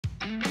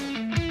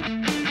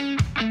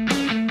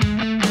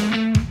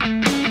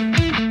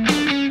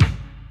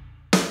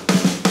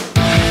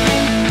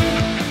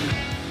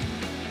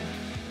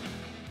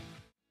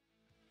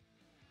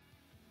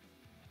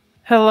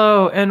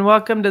Hello, and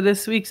welcome to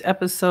this week's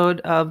episode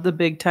of the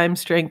BigTime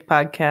Strength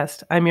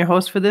Podcast. I'm your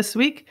host for this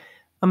week,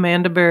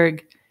 Amanda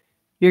Berg.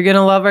 You're going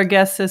to love our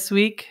guest this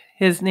week.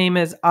 His name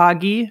is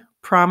Auggie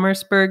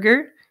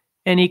Promersberger,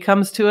 and he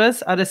comes to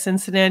us out of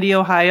Cincinnati,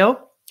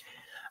 Ohio.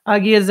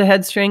 Auggie is a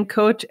head strength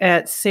coach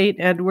at St.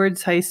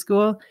 Edward's High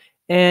School,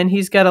 and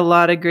he's got a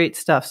lot of great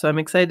stuff. So I'm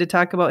excited to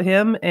talk about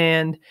him,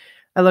 and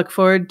I look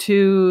forward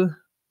to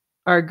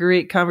our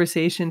great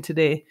conversation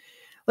today.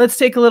 Let's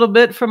take a little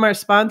bit from our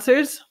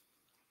sponsors.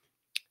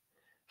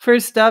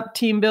 First up,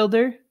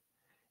 TeamBuildr.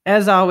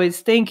 As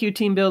always, thank you,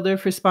 TeamBuildr,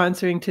 for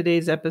sponsoring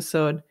today's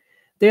episode.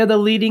 They are the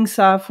leading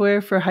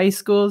software for high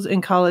schools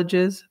and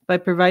colleges by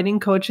providing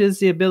coaches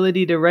the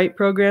ability to write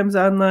programs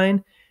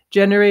online,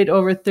 generate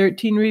over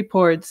 13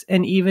 reports,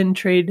 and even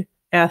trade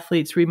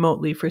athletes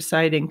remotely for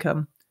side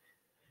income.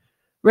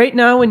 Right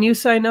now, when you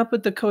sign up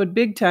with the code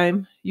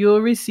BigTime, you will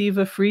receive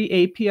a free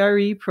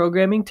APRE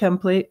programming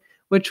template,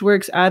 which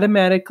works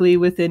automatically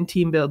within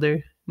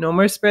TeamBuildr. No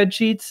more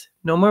spreadsheets,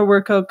 no more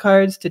workout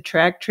cards to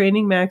track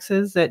training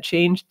maxes that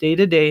change day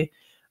to day.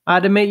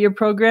 Automate your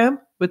program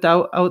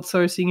without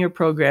outsourcing your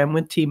program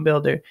with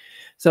TeamBuildr.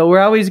 So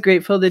we're always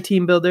grateful to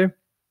TeamBuildr.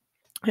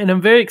 And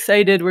I'm very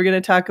excited. We're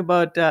going to talk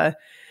about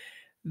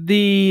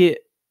the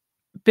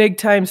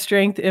BigTime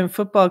Strength and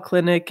Football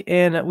Clinic.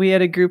 And we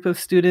had a group of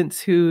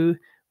students who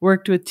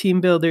worked with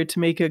TeamBuildr to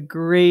make a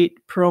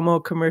great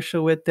promo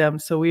commercial with them.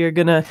 So we are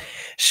going to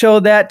show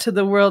that to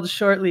the world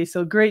shortly.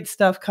 So great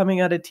stuff coming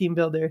out of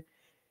TeamBuildr.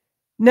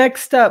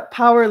 Next up,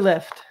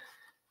 Powerlift.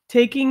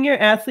 Taking your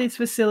athlete's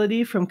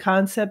facility from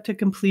concept to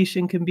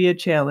completion can be a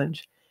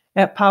challenge.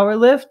 At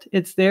Powerlift,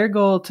 it's their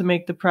goal to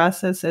make the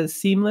process as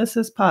seamless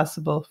as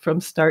possible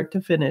from start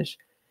to finish.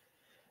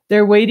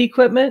 Their weight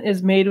equipment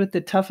is made with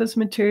the toughest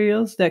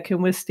materials that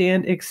can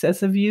withstand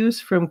excessive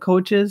use from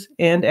coaches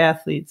and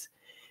athletes.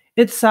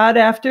 It's sought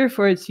after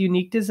for its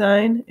unique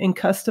design and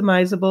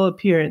customizable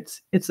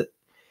appearance. It's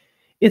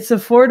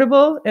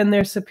affordable and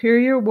their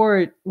superior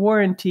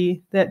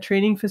warranty that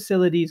training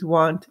facilities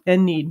want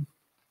and need.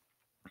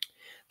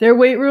 Their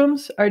weight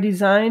rooms are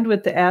designed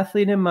with the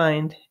athlete in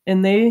mind,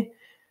 and they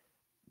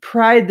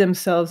pride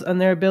themselves on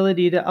their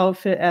ability to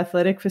outfit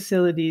athletic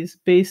facilities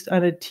based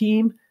on a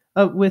team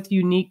with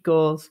unique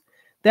goals.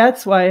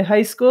 That's why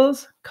high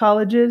schools,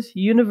 colleges,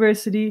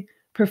 university,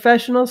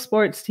 professional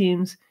sports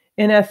teams,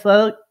 and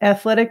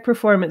athletic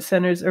performance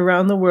centers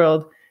around the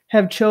world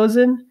have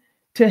chosen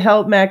to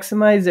help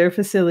maximize their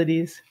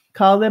facilities.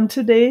 Call them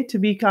today to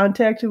be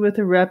contacted with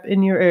a rep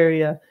in your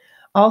area.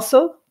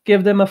 Also,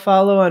 give them a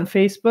follow on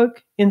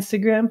Facebook,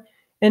 Instagram,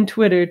 and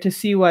Twitter to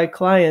see why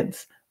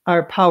clients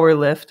are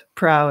Powerlift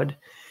proud.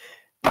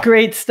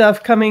 Great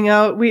stuff coming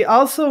out. We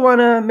also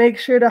want to make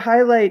sure to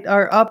highlight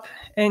our up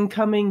and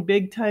coming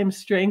BigTime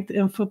Strength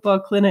and Football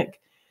Clinic.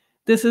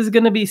 This is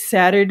going to be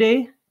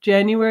Saturday,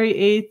 January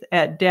 8th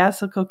at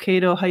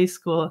Cokato High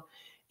School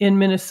in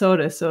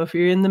Minnesota. So if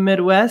you're in the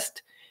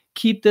Midwest,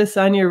 keep this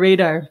on your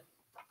radar.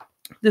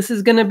 This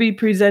is going to be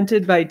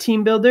presented by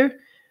TeamBuildr,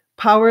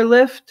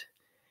 Powerlift,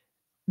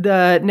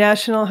 the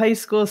National High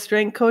School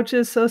Strength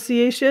Coaches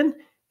Association,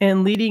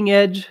 and Leading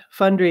Edge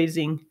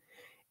Fundraising.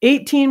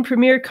 18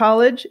 premier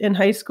college and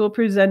high school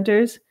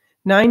presenters,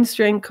 9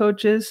 strength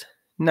coaches,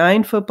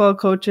 9 football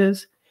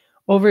coaches,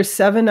 over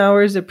 7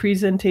 hours of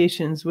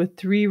presentations with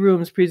 3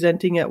 rooms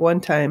presenting at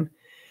one time.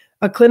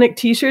 A clinic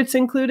t-shirts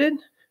included,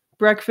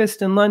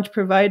 breakfast and lunch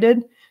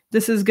provided.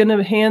 This is going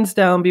to hands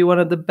down be one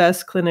of the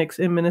best clinics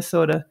in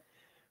Minnesota.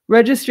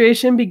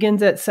 Registration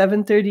begins at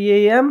 7:30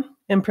 a.m.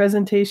 and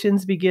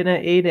presentations begin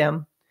at 8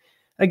 a.m.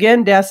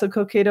 Again,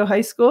 Cokato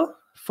High School,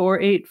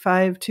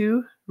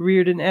 4852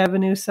 Reardon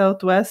Avenue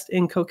Southwest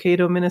in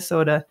Cokato,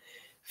 Minnesota.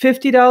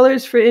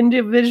 $50 for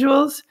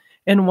individuals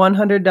and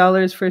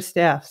 $100 for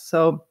staff.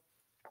 So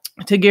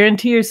to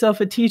guarantee yourself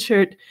a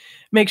t-shirt,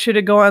 make sure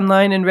to go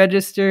online and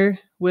register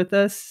with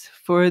us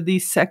for the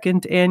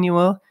 2nd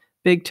annual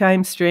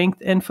BigTime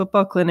Strength and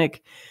Football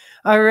Clinic.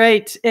 All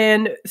right.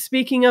 And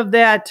speaking of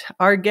that,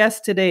 our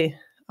guest today,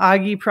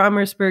 Auggie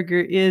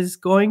Promersberger, is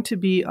going to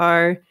be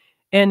our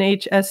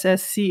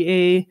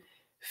NHSSCA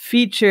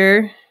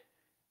feature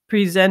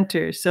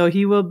presenter. So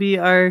he will be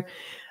our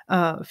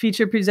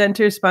feature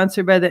presenter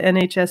sponsored by the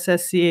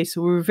NHSSCA.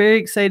 So we're very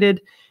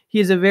excited. He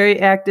is a very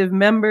active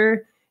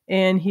member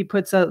and he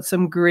puts out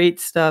some great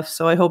stuff.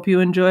 So I hope you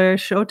enjoy our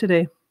show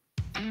today.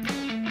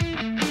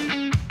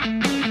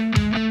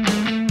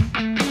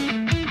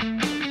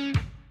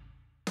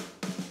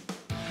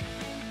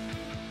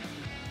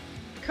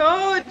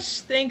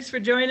 Coach, thanks for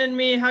joining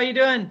me. How you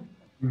doing?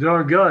 I'm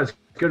doing good. It's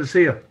good to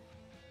see you.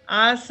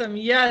 Awesome.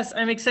 Yes,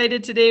 I'm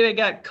excited today. We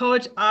got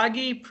Coach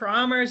Auggie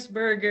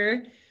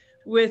Promersberger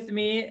with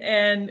me,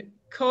 and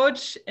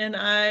Coach and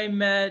I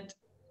met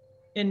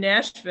in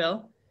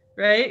Nashville,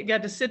 right?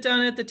 Got to sit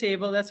down at the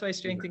table. That's why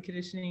strength and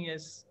conditioning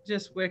is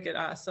just wicked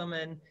awesome.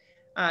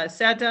 And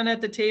sat down at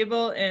the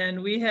table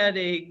and we had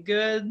a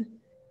good,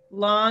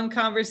 long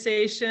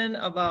conversation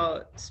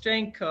about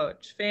strength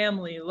coach,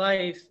 family,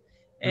 life.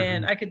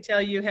 And I could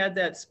tell you had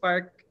that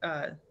spark,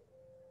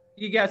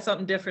 you got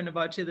something different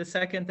about you the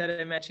second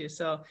that I met you.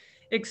 So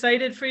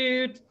excited for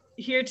you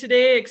here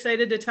today.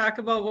 Excited to talk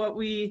about what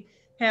we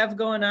have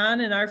going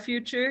on in our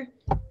future,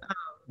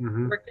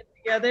 working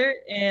together,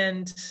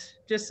 and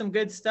just some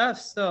good stuff.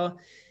 So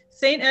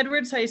St.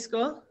 Edward's High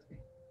School.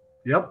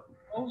 Yep.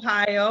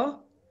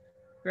 Ohio,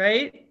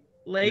 right?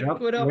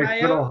 Lakewood, yep. Ohio.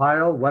 Lakewood,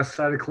 Ohio, west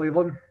side of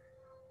Cleveland.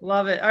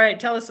 Love it. All right,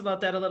 tell us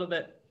about that a little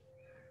bit.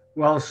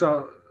 Well,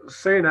 so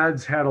St.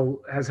 Ed's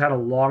has had a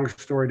long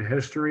storied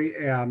history,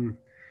 and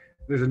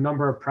there's a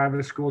number of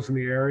private schools in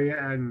the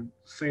area, and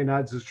St.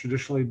 Ed's has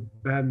traditionally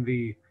been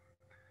the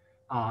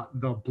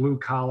blue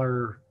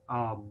collar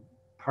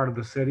part of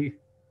the city,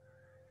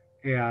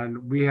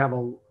 and we have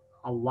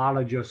a lot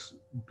of just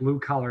blue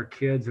collar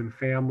kids and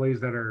families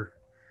that are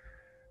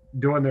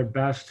doing their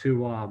best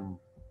to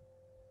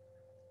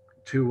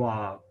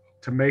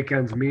make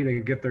ends meet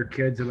and get their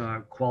kids in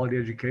a quality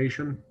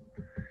education.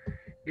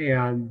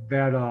 And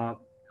that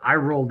I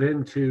rolled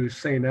into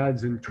St.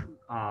 Ed's in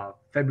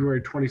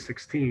February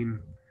 2016,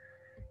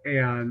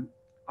 and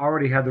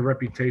already had the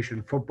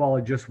reputation. Football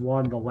had just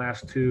won the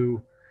last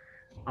two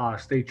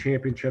state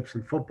championships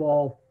in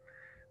football.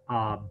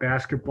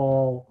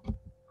 Basketball,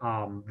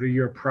 the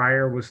year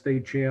prior, was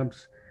state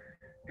champs.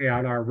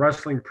 And our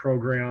wrestling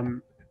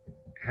program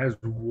has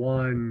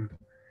won,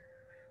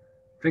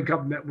 I think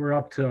we're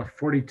up to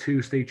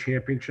 42 state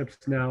championships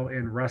now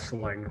in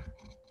wrestling.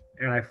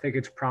 And I think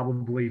it's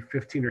probably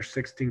 15 or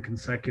 16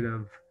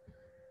 consecutive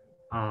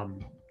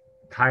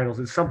titles.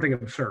 It's something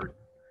absurd.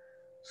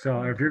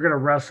 So if you're going to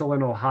wrestle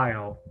in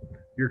Ohio,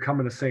 you're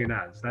coming to St.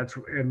 Ed's. That's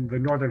in the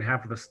northern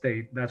half of the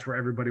state. That's where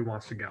everybody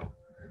wants to go.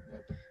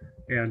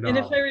 And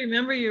if I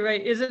remember you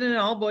right, is it an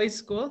all boys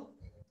school?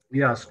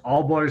 Yes,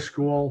 all boys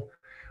school,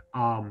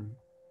 all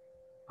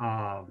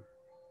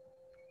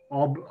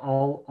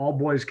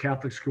boys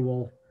Catholic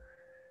school.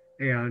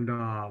 And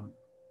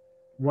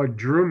what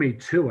drew me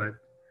to it,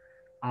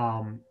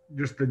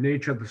 just the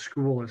nature of the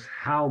school, is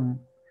how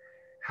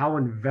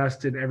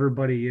invested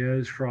everybody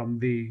is from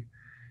the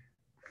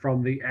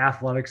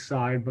athletic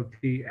side, but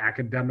the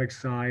academic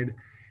side.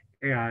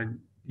 And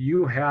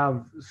you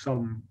have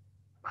some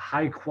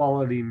high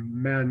quality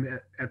men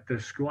at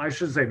this school. I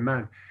should say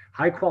men,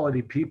 high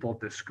quality people at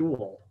this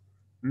school,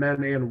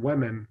 men and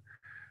women,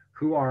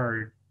 who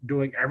are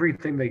doing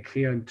everything they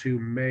can to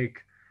make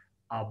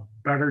a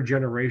better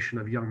generation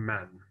of young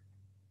men.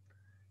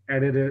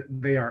 And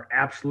they are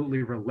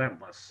absolutely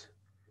relentless.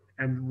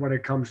 And when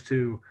it comes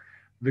to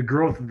the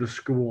growth of the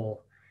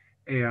school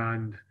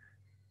and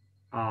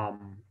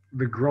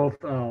the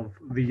growth of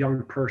the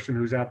young person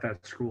who's at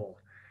that school,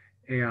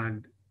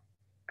 and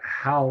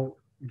how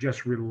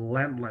just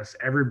relentless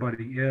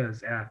everybody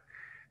is at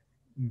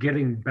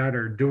getting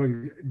better,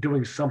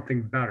 doing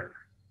something better.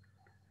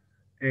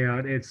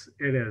 And it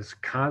is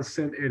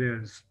constant. It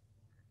is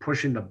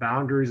pushing the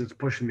boundaries. It's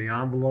pushing the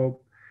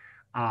envelope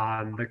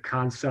on the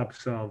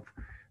concepts of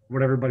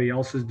what everybody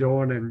else is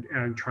doing,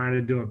 and trying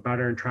to do it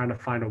better, and trying to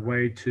find a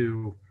way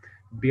to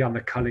be on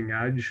the cutting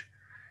edge.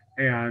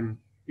 And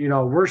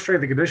we're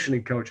strength and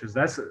conditioning coaches.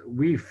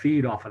 We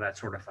feed off of that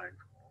sort of thing.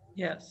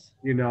 Yes.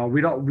 We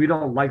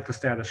don't like the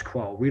status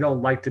quo. We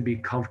don't like to be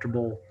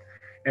comfortable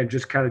and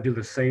just kind of do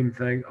the same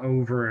thing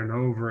over and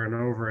over and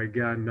over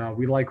again. No,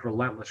 we like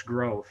relentless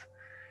growth.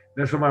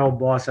 That's what my old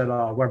boss at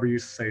Weber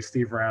used to say,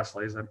 Steve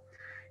Rassley, that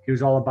he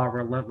was all about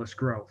relentless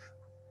growth.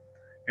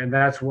 And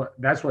that's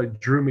what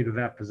drew me to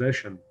that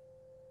position.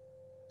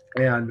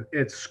 And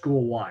it's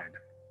school wide.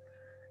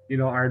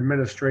 Our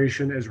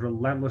administration is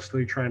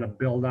relentlessly trying to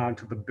build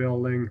onto the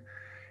building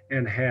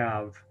and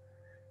have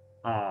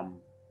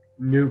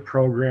new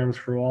programs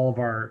for all of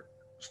our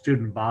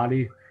student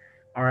body.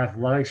 Our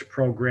athletics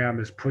program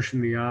is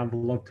pushing the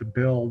envelope to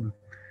build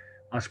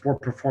a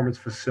sport performance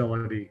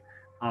facility,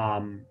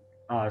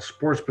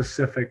 sport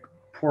specific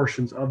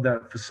portions of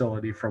that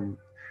facility, from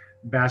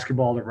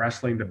basketball to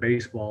wrestling to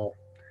baseball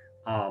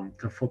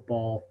to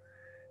football,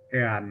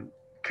 and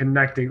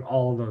connecting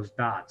all of those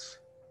dots.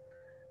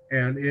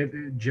 And it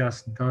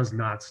just does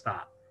not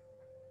stop.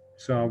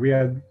 So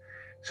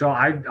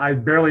I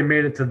barely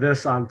made it to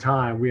this on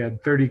time. We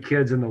had 30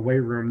 kids in the weight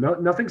room.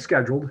 Nothing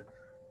scheduled.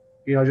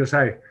 Just,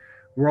 hey,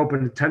 we're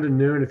open 10 to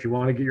noon. If you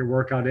want to get your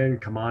workout in,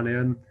 come on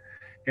in.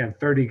 And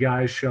 30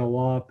 guys show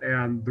up.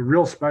 And the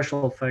real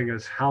special thing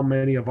is how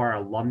many of our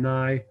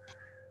alumni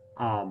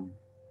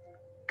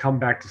come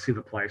back to see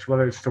the place,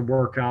 whether it's to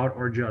work out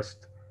or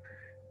just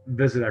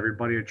visit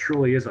everybody. It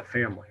truly is a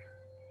family.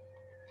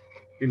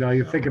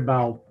 You think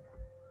about,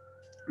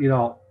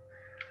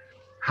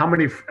 how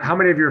many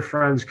of your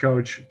friends,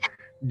 Coach,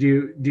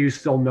 do you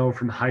still know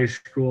from high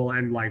school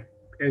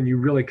and you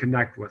really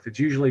connect with? It's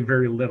usually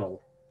very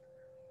little.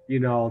 They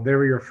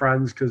were your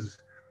friends because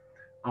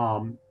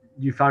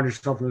you found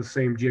yourself in the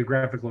same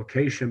geographic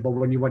location, but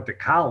when you went to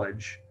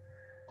college,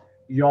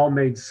 you all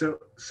made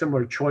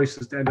similar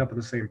choices to end up in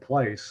the same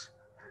place.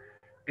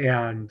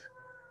 And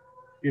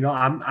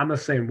I'm the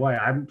same way.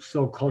 I'm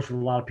still close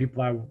with a lot of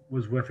people I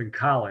was with in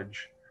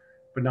college,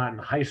 but not in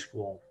high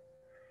school.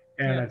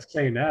 And at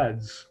St.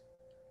 Ed's,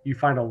 you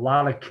find a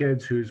lot of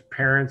kids whose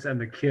parents and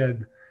the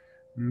kid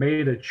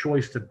made a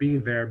choice to be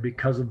there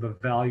because of the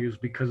values,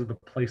 because of the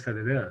place that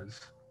it is.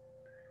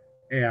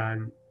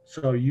 And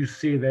so you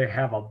see they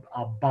have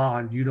a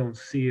bond you don't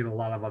see in a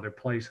lot of other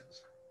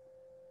places.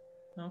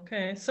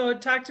 Okay. So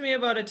talk to me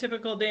about a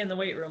typical day in the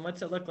weight room.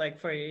 What's it look like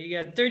for you?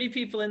 You got 30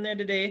 people in there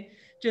today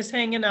just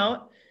hanging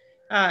out.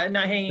 Not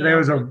hanging Today out,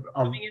 was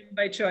coming in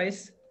by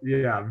choice.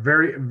 yeah,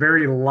 very,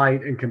 very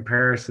light in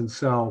comparison.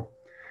 So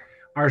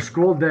our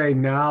school day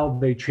now,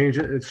 they change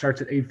it. It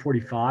starts at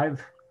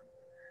 8:45.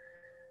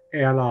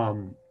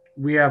 And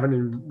we have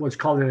what's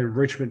called an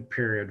enrichment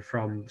period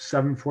from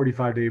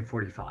 7:45 to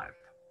 8:45.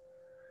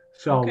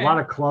 So Okay. a lot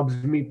of clubs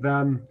meet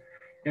then,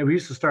 and we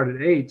used to start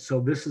at 8. So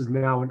this is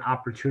now an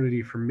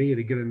opportunity for me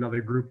to get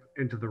another group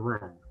into the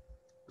room.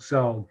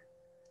 So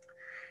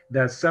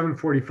that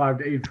 7:45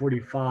 to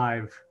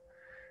 8:45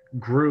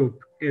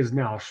 group is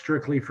now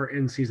strictly for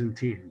in-season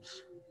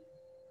teams,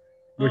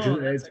 which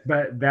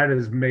that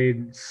has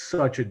made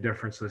such a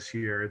difference this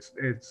year.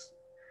 It's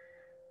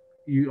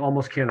you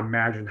almost can't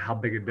imagine how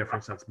big a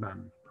difference that's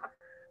been.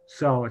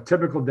 So a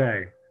typical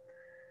day,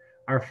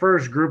 our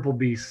first group will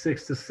be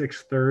 6 to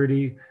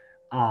 6:30.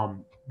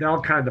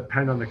 That'll kind of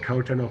depend on the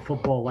coach. I know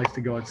football likes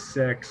to go at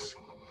 6.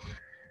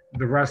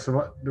 The rest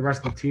of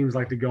the teams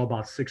like to go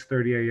about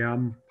 6:30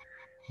 a.m.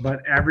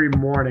 But every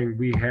morning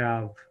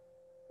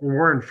when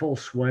we're in full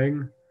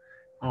swing,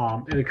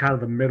 in kind of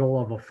the middle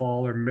of a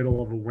fall or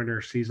middle of a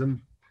winter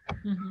season.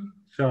 Mm-hmm.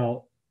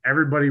 So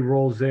everybody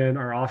rolls in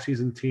our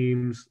off-season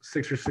teams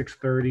 6 or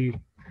 6:30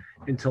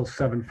 until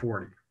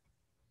 7:40.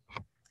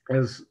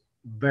 As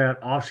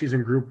that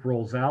off-season group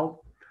rolls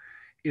out,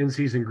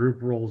 in-season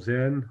group rolls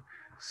in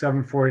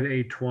 7:40 to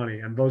 8:20.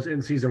 And those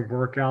in-season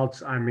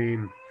workouts, I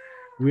mean,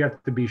 we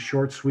have to be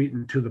short, sweet,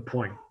 and to the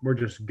point. We're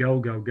just go,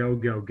 go, go,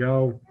 go,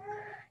 go.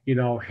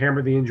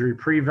 Hammer the injury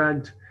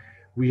prevent.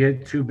 We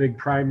hit 2 big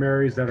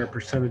primaries that are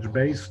percentage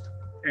based,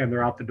 and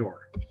they're out the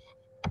door.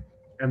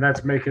 And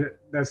that's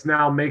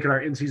now making our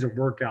in-season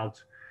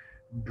workouts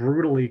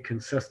brutally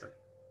consistent.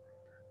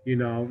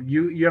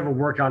 You have a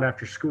workout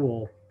after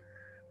school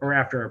or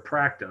after a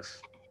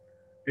practice.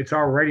 It's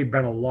already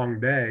been a long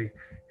day,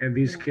 and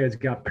these kids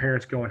got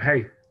parents going,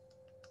 "Hey,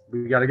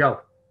 we got to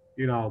go.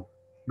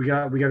 We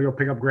got to go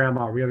pick up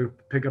grandma. We got to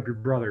pick up your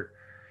brother,"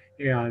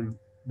 and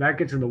that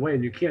gets in the way.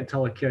 And you can't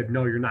tell a kid,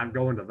 "No, you're not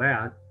going to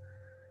that."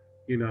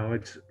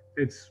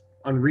 It's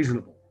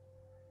unreasonable.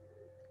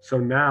 So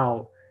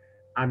now,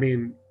 I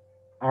mean,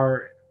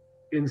 our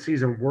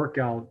in-season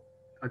workout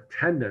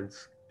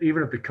attendance,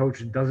 even if the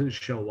coach doesn't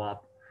show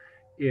up,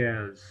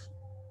 is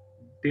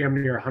damn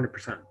near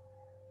 100%.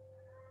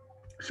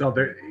 So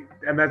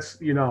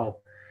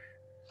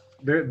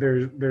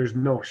there's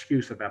no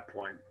excuse at that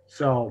point.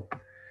 So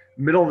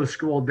middle of the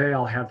school day,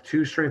 I'll have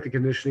 2 strength and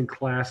conditioning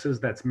classes.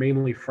 That's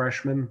mainly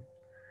freshmen.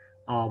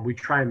 We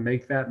try and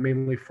make that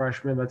mainly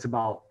freshmen. That's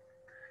about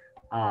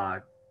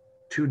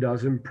 2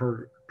 dozen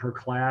per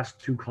class,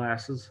 2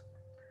 classes.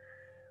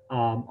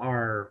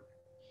 Our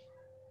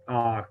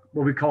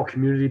what we call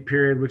community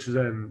period, which is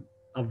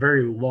a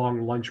very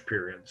long lunch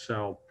period.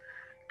 So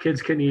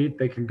kids can eat,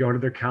 they can go to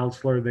their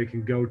counselor, they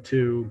can go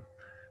to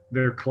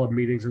their club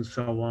meetings and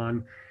so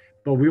on.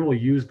 But we will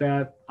use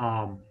that.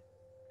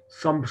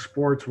 Some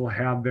sports will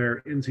have their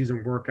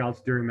in-season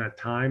workouts during that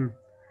time.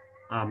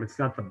 It's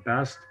not the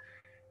best,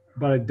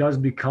 but it does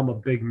become a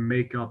big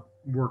makeup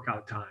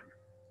workout time.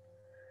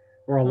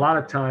 Or a lot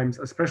of times,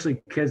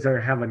 especially kids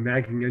that have a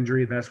nagging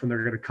injury, that's when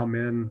they're going to come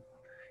in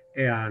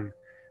and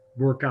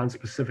work on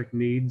specific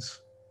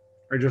needs.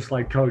 Or just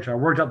like, "Coach, I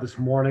worked out this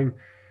morning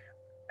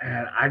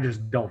and I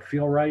just don't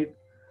feel right."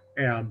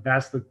 And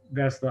that's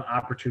the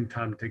opportune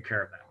time to take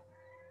care of that.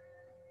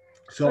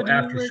 So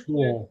after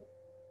school,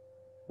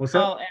 what's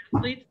that? All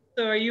athletes?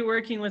 So are you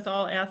working with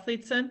all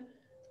athletes then?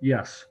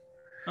 Yes.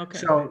 Okay.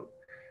 So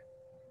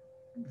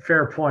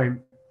fair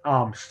point.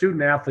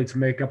 Student athletes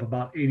make up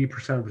about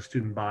 80% of the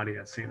student body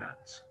at St.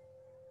 Ed's.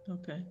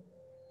 Okay.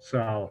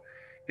 So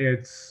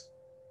it's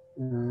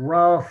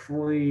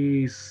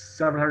roughly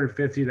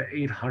 750 to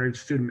 800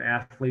 student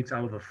athletes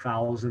out of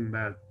 1,000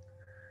 that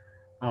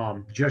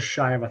just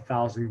shy of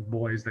 1,000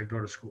 boys that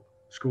go to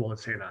school at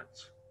St.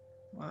 Ed's.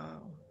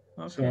 Wow.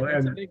 Okay. So,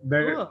 that's a big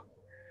school.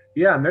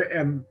 Yeah,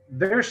 and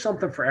there's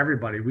something for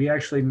everybody. We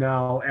actually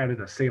now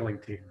added a sailing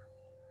team.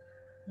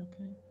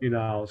 Okay.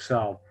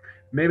 So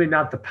maybe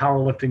not the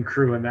powerlifting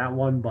crew in that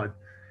one, but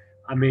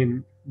I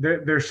mean,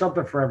 there's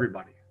something for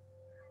everybody.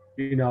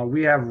 We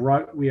have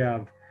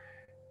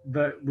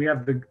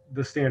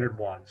the standard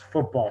ones: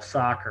 football,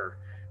 soccer,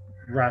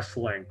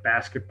 wrestling,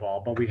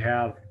 basketball, but we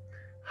have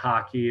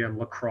hockey and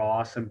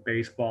lacrosse and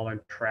baseball and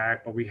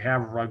track, but we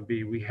have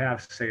rugby, we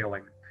have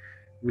sailing,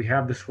 we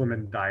have the swim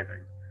and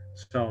diving.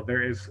 So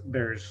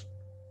there's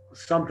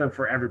something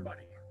for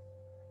everybody.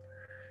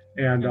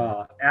 And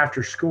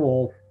after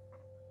school,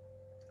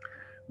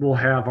 we'll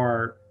have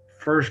our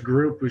first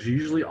group, which is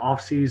usually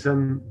off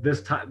season.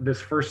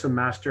 This first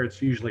semester,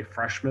 it's usually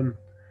freshmen,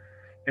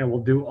 and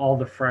we'll do all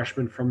the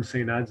freshmen from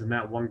St. Ed's in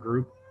that one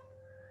group.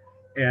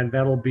 and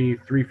that'll be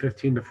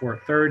 3:15 to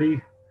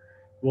 4:30.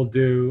 We'll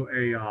do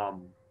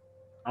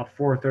a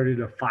 4:30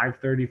 to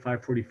 5:30,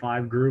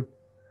 5:45 group,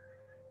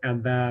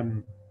 and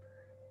then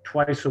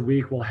twice a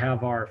week we'll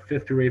have our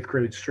fifth through eighth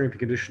grade strength and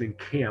conditioning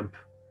camp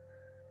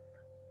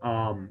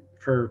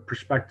for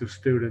prospective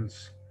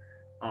students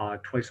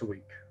twice a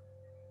week.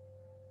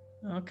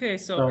 Okay,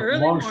 so So early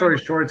long story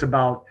morning. short, it's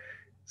about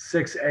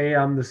 6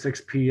 a.m. to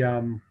 6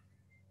 p.m.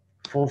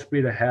 Full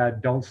speed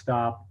ahead. Don't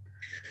stop.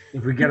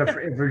 If we get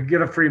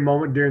a free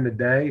moment during the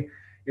day,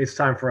 it's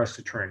time for us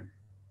to train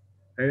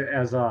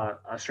as a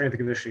strength and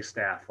conditioning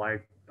staff.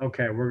 Like,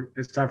 okay,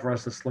 it's time for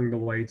us to sling the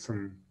weights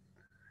and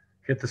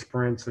hit the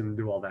sprints and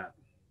do all that.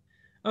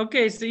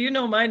 Okay, so you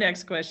know my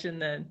next question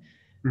then.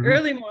 Mm-hmm.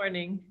 Early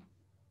morning.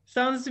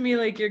 Sounds to me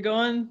like you're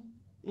going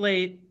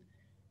late.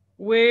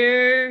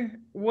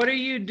 What are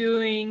you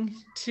doing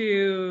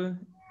to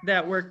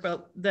that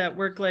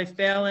work-life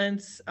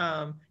balance?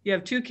 You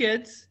have two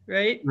kids,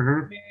 right?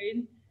 Mm-hmm.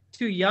 Married,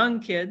 two young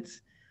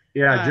kids.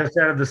 Yeah, just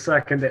added the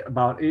second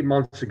about 8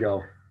 months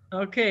ago.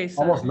 Okay,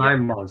 so Almost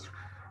 9 months.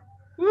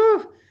 woo.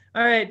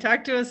 All right,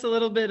 talk to us a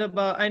little bit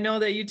about, I know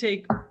that you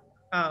take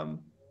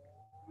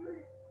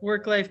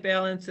work-life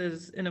balance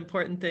as an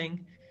important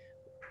thing.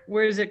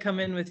 Where does it come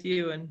in with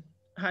you and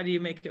how do you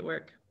make it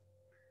work?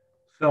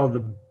 So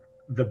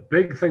the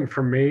big thing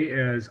for me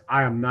is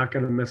I am not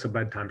going to miss a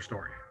bedtime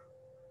story.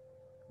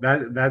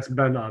 That's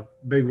been a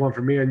big one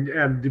for me,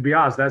 and to be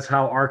honest, that's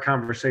how our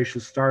conversation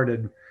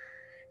started.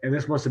 And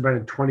this must have been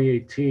in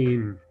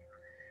 2018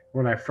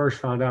 when I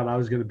first found out I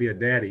was going to be a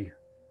daddy,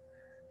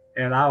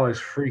 and I was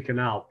freaking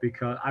out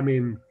because I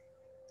mean,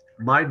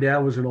 my dad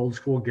was an old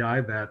school guy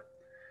that,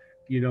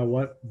 you know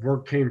what,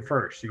 work came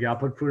first. You got to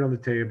put food on the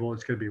table.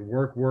 It's going to be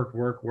work, work,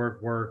 work,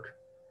 work, work,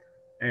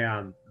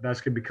 and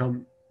that's going to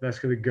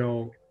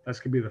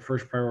be the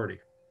first priority.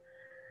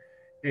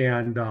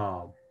 And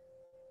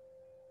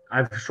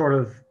I've sort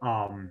of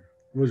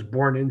was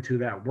born into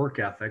that work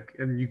ethic,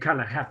 and you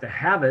kind of have to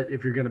have it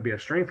if you're going to be a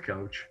strength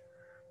coach.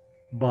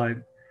 But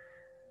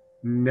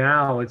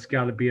now it's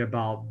got to be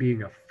about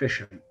being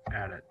efficient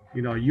at it.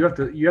 You know, you have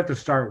to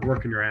start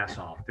working your ass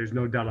off. There's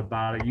no doubt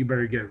about it. You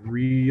better get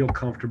real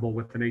comfortable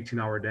with an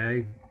 18-hour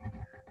day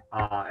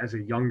as a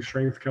young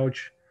strength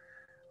coach.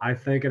 I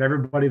think, and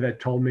everybody that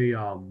told me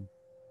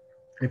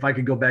if I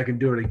could go back and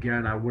do it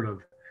again, I would have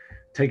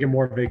taken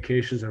more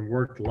vacations and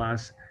worked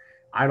less.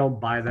 I don't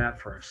buy that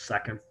for a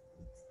second,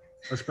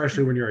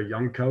 especially when you're a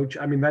young coach.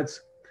 I mean,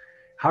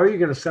 how are you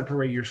going to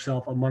separate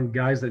yourself among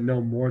guys that know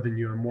more than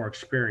you and more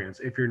experience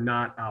if you're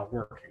not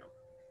outworking them?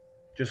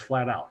 Just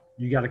flat out,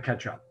 you got to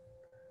catch up.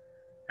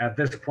 At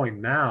this point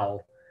now,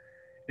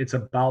 it's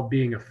about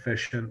being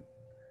efficient.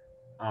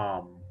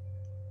 Um,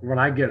 when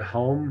I get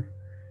home,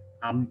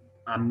 I'm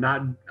I'm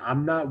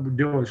not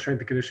doing strength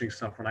and conditioning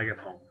stuff when I get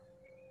home.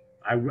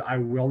 I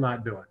will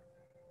not do it.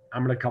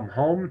 I'm going to come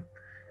home.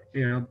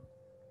 You know,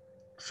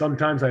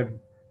 sometimes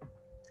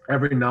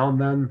every now and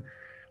then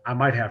I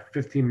might have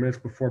 15 minutes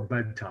before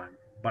bedtime,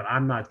 but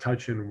I'm not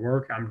touching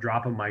work. I'm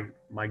dropping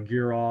my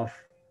gear off.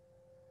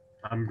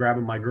 I'm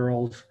grabbing my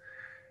girls,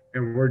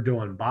 and we're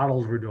doing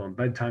bottles. We're doing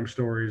bedtime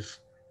stories,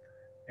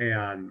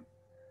 and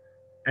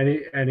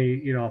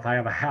if I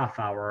have a half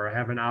hour or I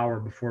have an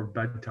hour before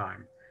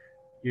bedtime,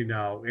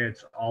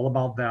 it's all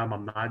about them.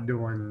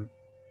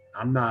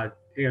 I'm not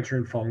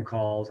answering phone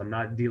calls. I'm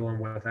not dealing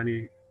with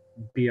any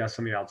BS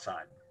on the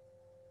outside.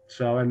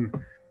 So and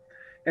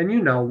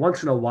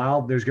once in a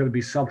while there's going to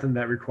be something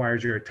that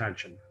requires your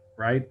attention,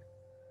 right?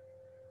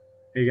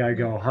 You gotta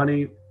go,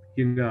 honey.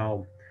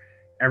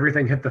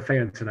 Everything hit the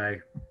fan today.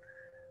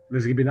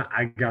 There's gonna be.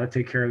 I gotta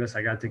take care of this.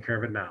 I gotta take care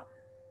of it now.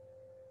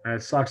 And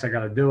it sucks. I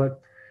gotta do it,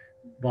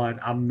 but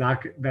I'm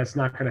not. That's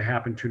not going to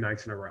happen 2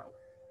 nights in a row.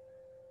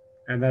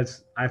 And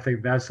I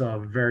think that's a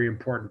very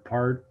important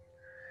part.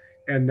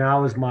 And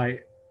now is my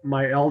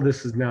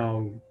eldest is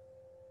now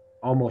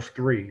almost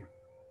 3,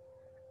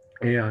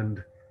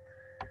 and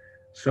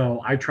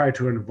so I try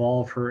to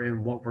involve her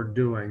in what we're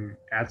doing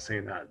at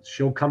St. Ed's.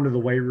 She'll come to the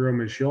weight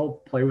room and she'll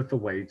play with the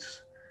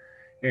weights,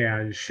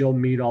 and she'll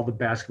meet all the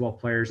basketball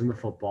players and the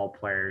football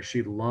players.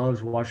 She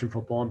loves watching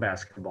football and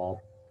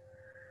basketball.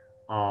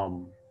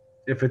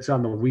 If it's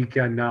on the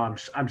weekend now,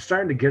 I'm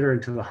starting to get her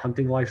into the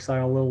hunting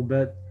lifestyle a little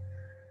bit.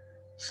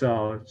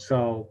 So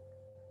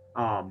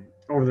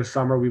over the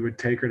summer we would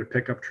take her to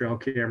pick up trail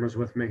cameras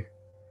with me,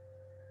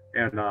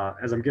 and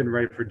as I'm getting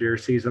ready for deer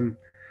season.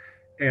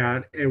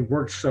 And it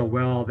works so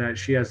well that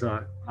she has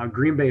a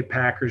Green Bay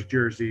Packers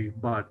jersey,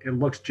 but it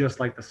looks just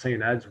like the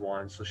St. Ed's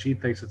one. So she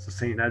thinks it's a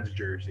St. Ed's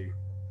jersey.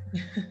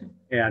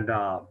 And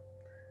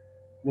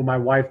when my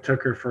wife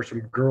took her for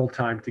some girl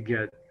time to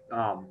get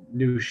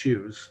new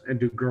shoes and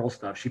do girl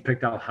stuff, she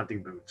picked out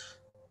hunting boots.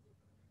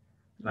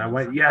 And I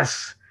went,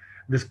 yes,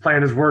 this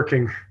plan is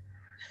working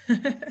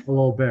a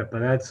little bit. But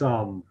that's,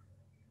 I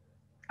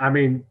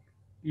mean,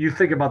 you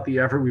think about the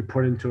effort we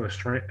put into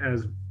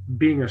as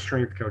being a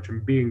strength coach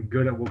and being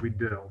good at what we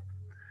do,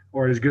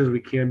 or as good as we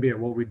can be at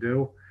what we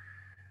do.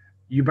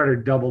 You better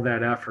double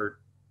that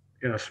effort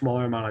in a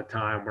smaller amount of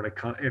time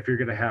if you're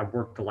going to have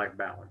work to life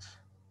balance.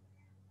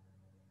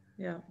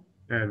 Yeah.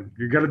 And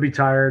you're going to be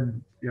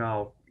tired,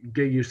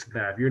 get used to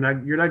that. You're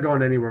not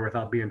going anywhere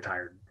without being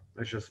tired.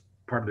 That's just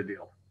part of the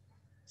deal.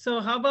 So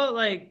how about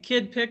like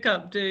kid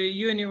pickup? Do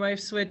you and your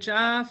wife switch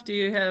off?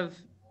 She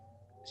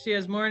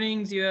has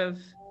mornings, you have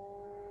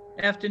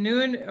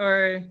afternoon,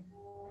 or?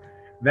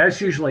 That's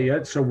usually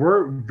it. So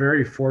we're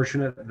very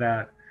fortunate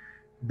that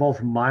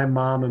both my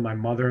mom and my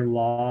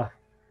mother-in-law,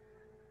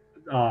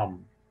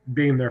 um,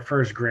 being their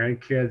first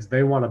grandkids,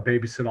 they want to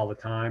babysit all the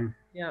time.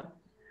 Yeah.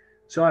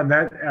 So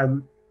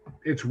and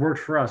it's worked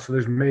for us. So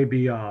there's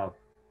maybe 1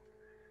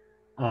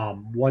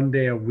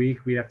 day a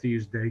week we have to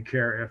use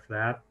daycare, if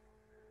that.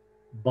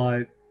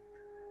 But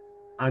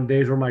on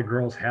days where my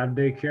girls have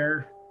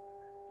daycare,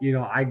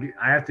 I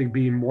have to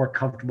be more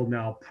comfortable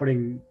now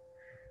putting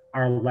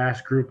our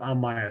last group on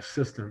my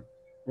assistant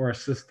or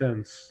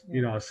assistants,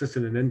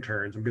 assistant and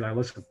interns, and be like,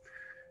 listen,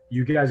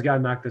 you guys got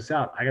to knock this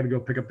out. I got to go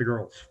pick up the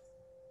girls.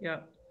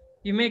 Yeah.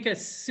 You make a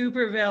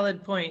super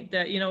valid point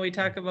that, we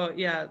talk about,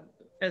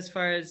 as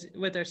far as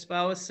with our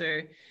spouse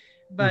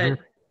but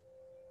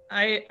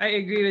I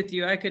agree with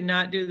you. I could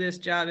not do this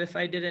job if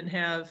I didn't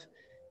have,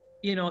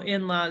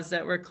 in-laws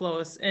that were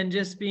close, and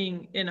just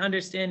being in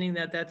understanding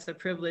that that's a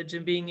privilege,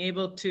 and being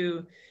able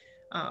to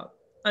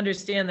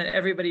understand that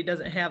everybody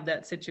doesn't have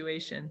that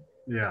situation.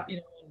 Yeah.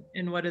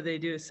 And what do they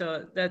do?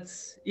 So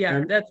that's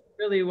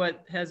really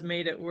what has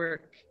made it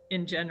work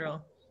in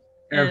general.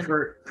 And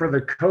for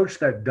the coach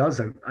that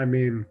doesn't, I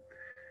mean,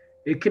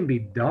 it can be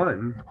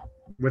done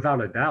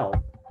without a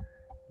doubt,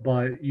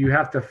 but you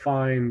have to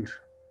find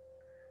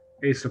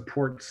a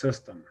support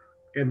system.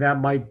 And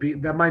that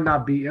might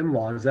not be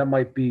in-laws. That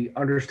might be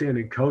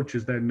understanding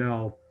coaches that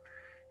know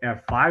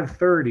at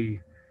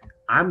 5:30,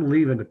 I'm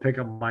leaving to pick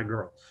up my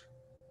girls.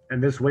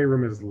 And this weight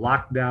room is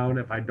locked down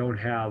if I don't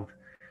have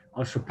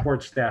a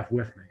support staff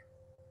with me.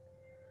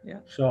 Yeah.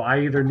 So I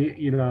either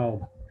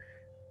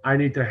I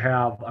need to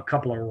have a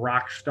couple of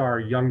rock star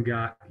young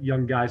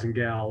guys and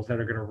gals that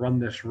are going to run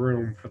this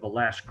room for the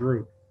last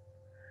group,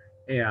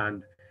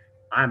 and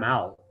I'm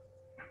out.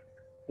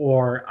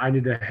 Or I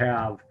need to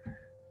have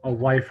a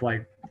wife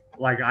like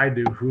I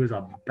do, who is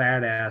a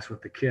badass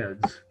with the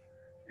kids,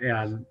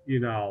 and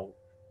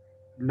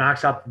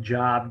knocks out the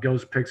job,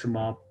 goes picks them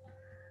up.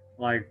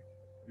 Like,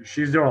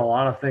 she's doing a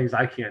lot of things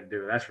I can't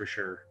do. That's for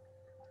sure.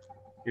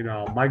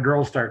 My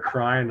girls start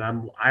crying,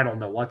 and I don't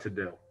know what to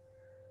do.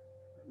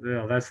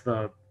 That's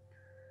the,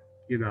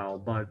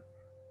 but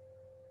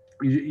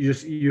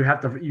you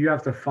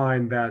have to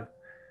find that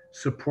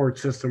support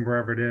system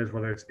wherever it is,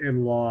 whether it's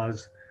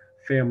in-laws,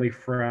 family,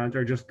 friends,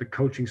 or just the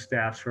coaching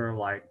staffs who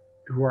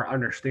are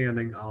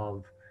understanding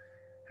of,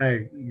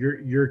 hey,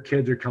 your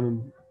kids are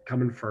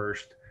coming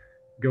first.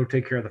 Go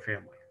take care of the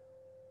family.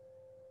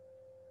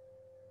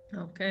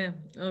 Okay.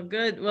 Oh,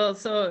 good. Well,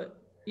 so,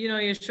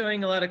 you're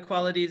showing a lot of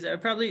qualities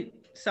that probably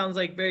sounds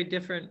like very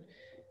different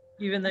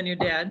even than your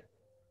dad,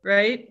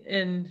 right?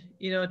 And,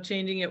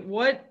 changing it.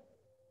 What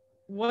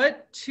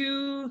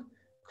two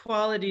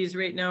qualities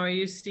right now are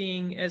you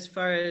seeing as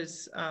far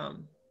as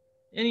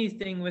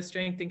anything with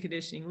strength and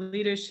conditioning,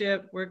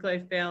 leadership,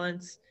 work-life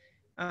balance,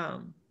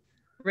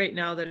 right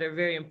now that are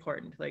very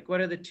important? Like, what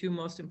are the two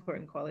most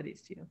important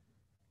qualities to you?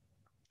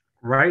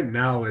 Right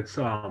now, it's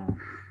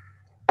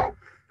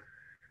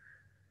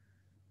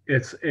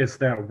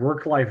that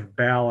work-life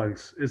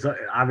balance is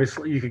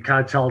obviously, you can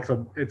kind of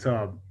tell it's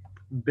a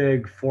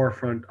big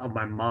forefront of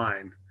my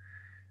mind,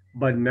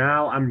 but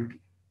now I'm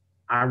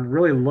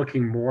really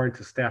looking more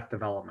into staff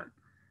development,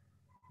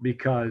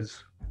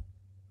 because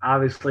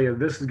obviously, if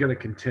this is going to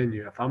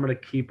continue, if I'm going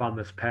to keep on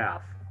this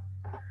path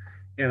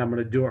and I'm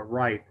going to do it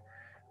right,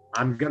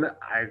 I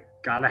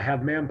gotta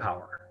have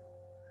manpower.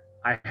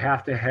 I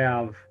have to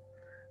have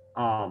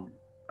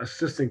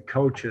assistant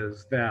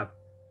coaches that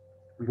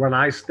when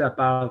I step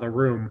out of the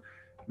room,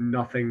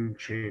 nothing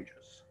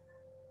changes.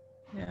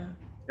 Yeah.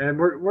 And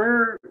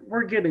we're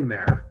getting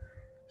there.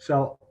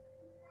 So,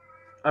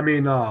 I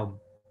mean,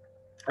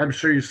 I'm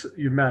sure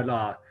you met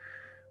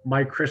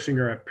Mike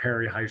Christinger at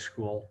Perry High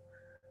School.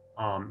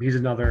 He's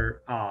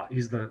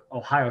the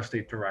Ohio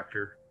State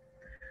director.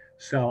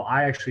 So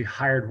I actually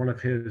hired one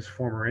of his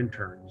former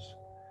interns,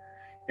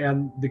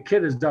 and the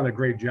kid has done a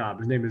great job.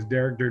 His name is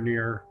Derek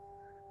Dernier.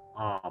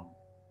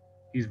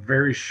 He's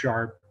very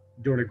sharp,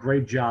 doing a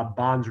great job,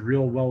 bonds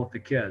real well with the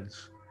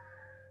kids.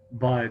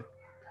 But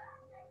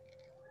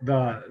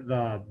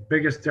the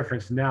biggest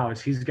difference now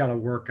is he's got to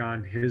work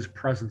on his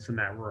presence in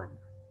that room.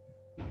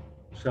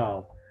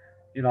 So,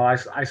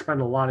 I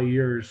spent a lot of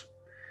years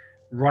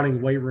running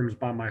weight rooms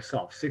by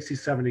myself, 60,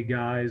 70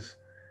 guys,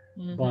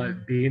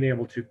 but being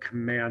able to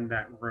command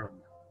that room.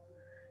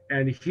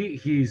 And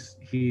he's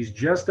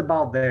just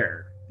about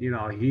there.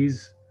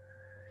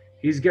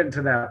 He's getting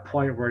to that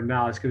point where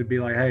now it's going to be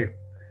like, hey,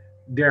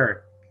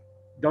 Derek,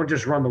 don't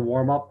just run the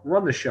warm up,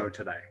 run the show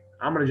today.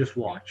 I'm going to just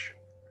watch.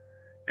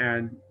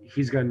 And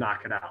he's going to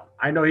knock it out.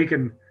 I know he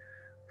can,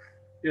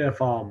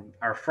 if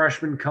our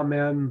freshmen come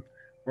in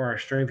or our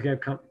strength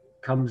camp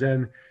comes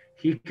in,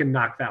 he can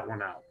knock that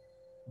one out.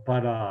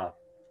 But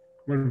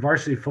when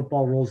varsity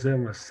football rolls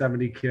in with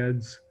 70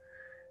 kids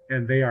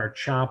and they are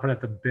chomping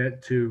at the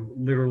bit to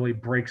literally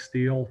break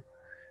steel,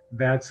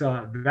 that's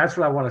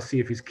what I want to see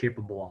if he's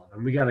capable of.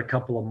 And we got a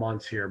couple of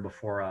months here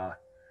before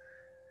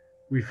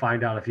we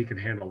find out if he can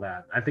handle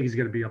that. I think he's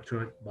going to be up to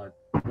it, but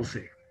we'll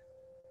see.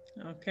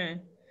 Okay.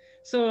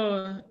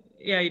 So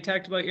yeah, you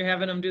talked about you're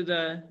having him do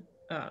the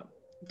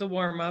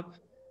warm up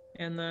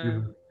and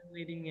the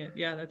leading it.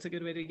 Yeah, that's a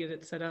good way to get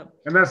it set up.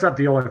 And that's not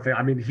the only thing.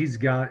 I mean,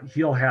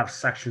 he'll have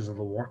sections of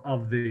the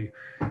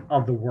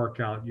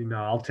workout. You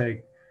know, I'll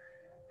take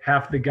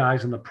half the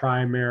guys in the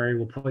primary.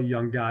 We'll put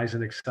young guys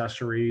in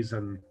accessories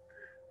and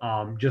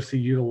just to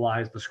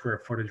utilize the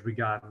square footage we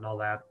got and all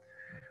that.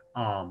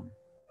 And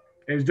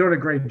he's doing a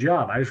great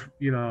job.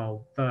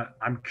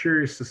 I'm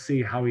curious to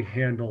see how he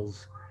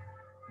handles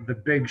the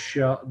big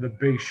show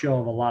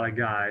of a lot of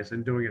guys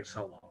and doing it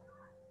solo.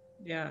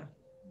 Yeah,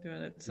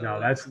 doing it solo.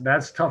 No,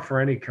 that's tough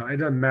for any. It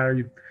doesn't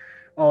matter.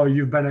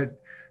 You've been at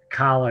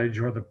college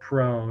or the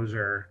pros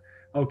or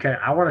okay.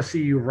 I want to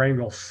see you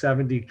wrangle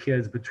 70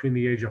 kids between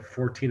the age of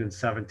 14 and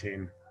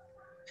 17,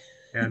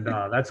 and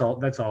that's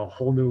a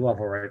whole new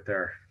level right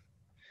there.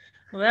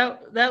 Well,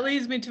 that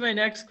leads me to my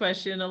next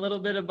question, a little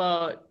bit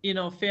about,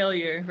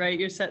 failure, right?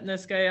 You're setting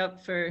this guy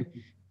up for,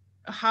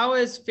 how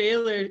has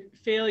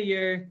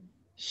failure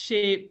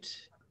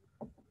shaped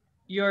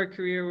your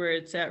career where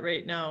it's at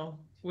right now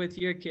with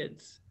your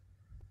kids?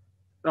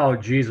 Oh,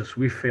 Jesus,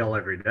 we fail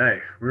every day.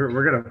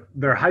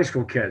 They're high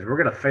school kids. We're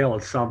going to fail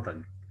at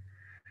something.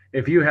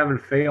 If you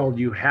haven't failed,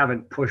 you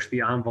haven't pushed the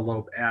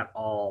envelope at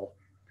all.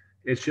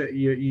 It's just,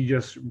 you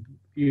just,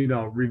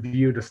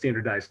 reviewed a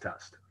standardized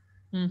test.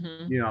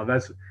 Mm-hmm.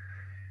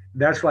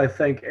 That's what I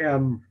think.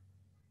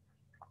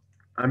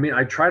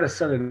 I try to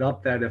set it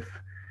up that if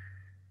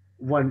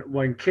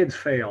when kids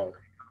fail,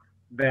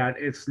 that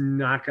it's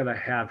not going to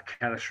have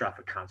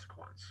catastrophic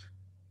consequence.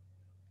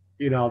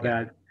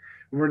 That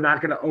we're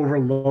not going to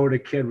overload a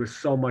kid with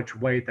so much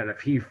weight that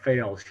if he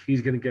fails,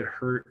 he's going to get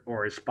hurt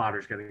or his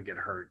spotter's going to get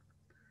hurt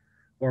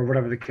or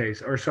whatever the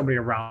case, or somebody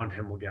around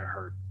him will get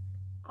hurt.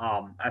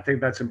 I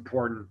think that's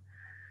important.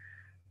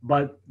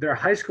 But they're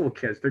high school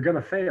kids. They're going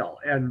to fail.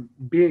 And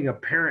being a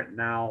parent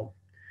now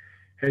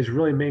has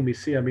really made me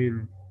see,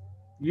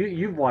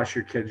 you've watched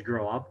your kids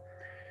grow up.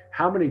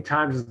 How many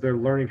times is they're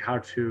learning how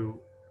to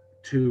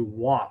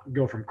walk,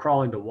 go from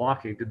crawling to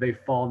walking, did they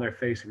fall on their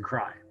face and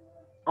cry?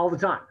 All the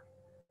time.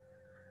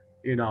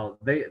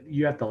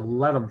 You have to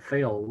let them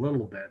fail a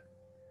little bit,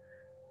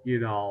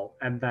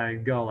 and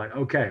then go like,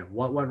 okay,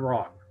 what went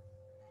wrong?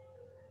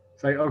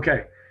 It's like,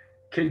 okay,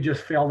 kid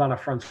just failed on a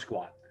front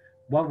squat.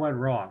 What went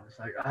wrong? It's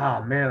like,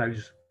 oh man,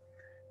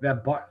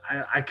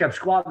 I kept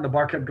squatting, the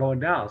bar kept going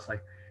down. It's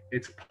like,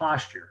 it's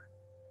posture.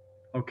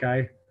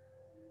 Okay.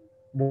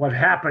 What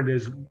happened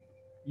is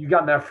you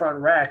got in that front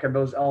rack and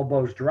those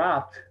elbows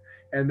dropped.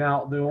 And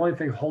now the only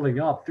thing holding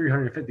up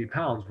 350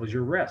 pounds was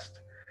your wrist.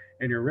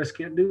 And your wrist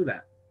can't do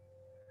that.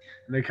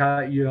 And they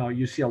kind of,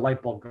 you see a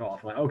light bulb go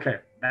off. Like, okay,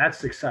 that's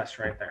success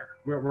right there.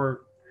 We're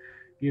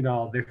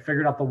they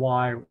figured out the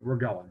why, we're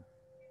going.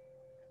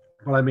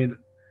 But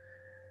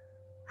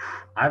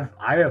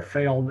I have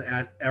failed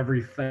at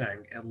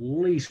everything at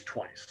least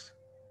twice,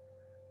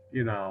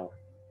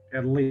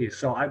 at least.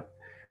 So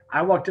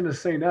I walked into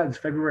St. Ed's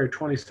February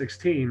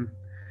 2016,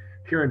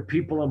 hearing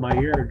people in my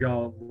ear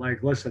go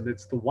like, listen,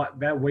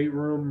 that weight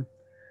room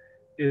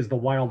is the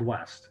Wild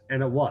West.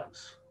 And it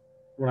was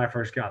when I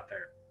first got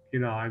there,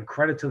 and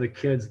credit to the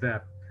kids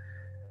that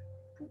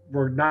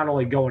were not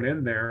only going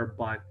in there,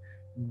 but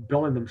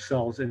building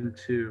themselves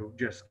into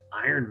just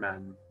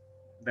Ironmen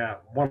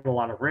that won a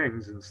lot of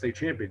rings and state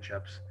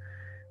championships.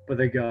 But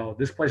they go,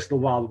 this place is the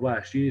Wild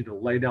West. You need to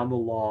lay down the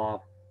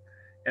law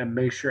and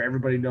make sure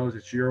everybody knows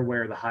it's your way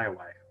or the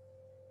highway.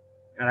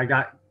 And I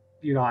got,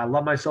 I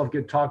let myself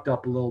get talked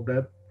up a little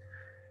bit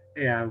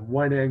and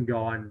went in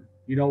going,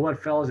 you know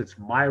what, fellas, it's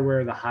my way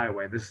or the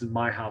highway. This is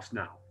my house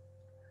now.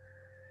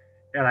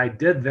 And I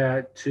did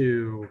that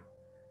to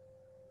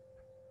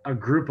a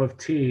group of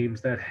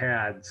teams that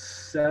had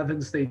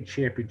 7 state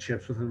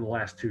championships within the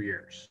last 2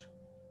 years.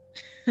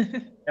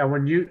 And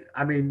when you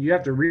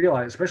have to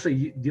realize,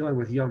 especially dealing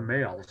with young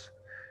males,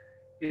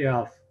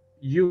 if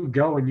you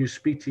go and you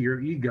speak to your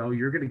ego,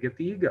 you're going to get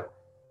the ego.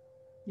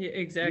 Yeah,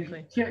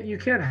 exactly. You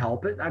can't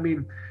help it.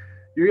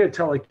 You're going to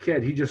tell a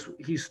kid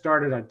he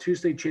started on 2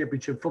 state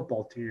championship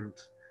football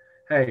teams.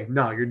 Hey,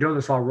 no, you're doing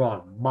this all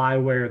wrong. My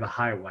way or the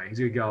highway. He's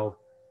going to go,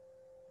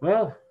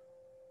 well,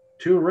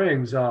 2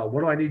 rings. What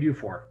do I need you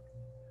for?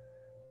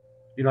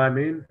 You know what I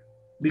mean?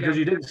 Because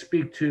you didn't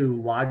speak to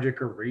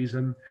logic or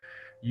reason.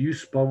 You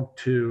spoke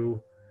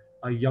to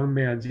a young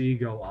man's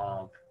ego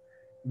of,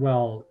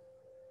 well,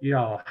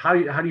 how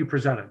do you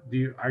present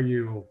it? Are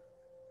you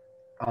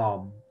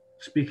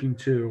speaking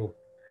to,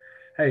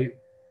 hey,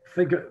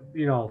 think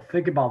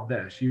about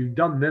this. You've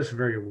done this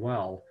very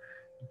well.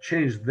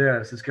 Change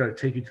this. It's going to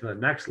take you to the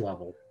next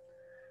level.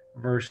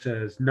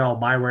 Versus, no,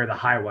 my way or the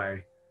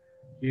highway.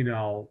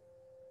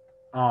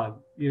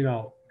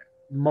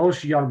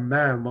 Most young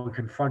men, when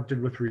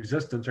confronted with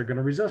resistance, are going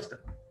to resist it.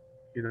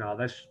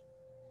 That's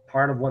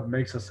part of what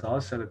makes us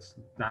us, and it's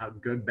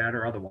not good, bad,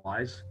 or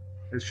otherwise.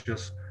 It's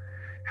just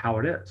how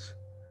it is.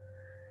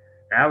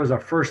 That was our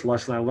first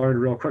lesson I learned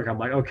real quick. I'm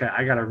like, okay,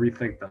 I got to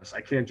rethink this.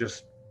 I can't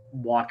just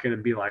walk in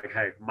and be like,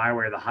 hey, my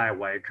way or the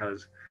highway,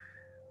 because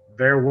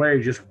their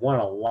way just won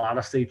a lot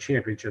of state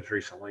championships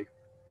recently.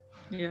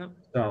 Yeah.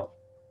 So,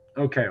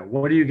 okay,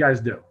 what do you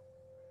guys do?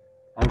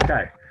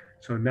 Okay,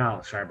 so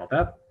now, sorry about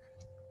that.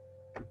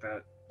 Get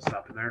that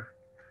stop in there.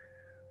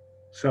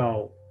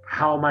 So,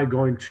 how am I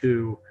going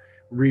to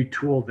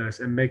retool this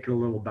and make it a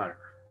little better?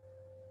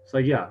 It's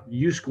like, yeah,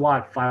 you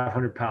squat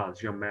 500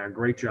 pounds, young man.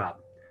 Great job.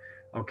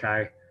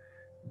 Okay.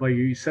 But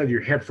you said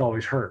your hips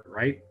always hurt,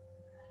 right?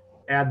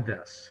 Add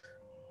this.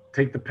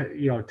 Take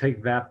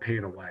take that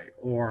pain away,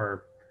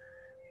 or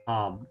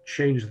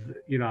change,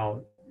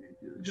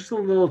 just a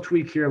little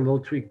tweak here, a little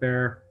tweak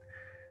there.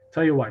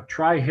 Tell you what,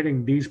 try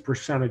hitting these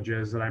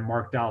percentages that I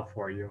marked out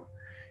for you,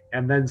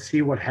 and then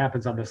see what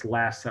happens on this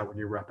last set when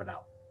you rep it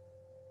out.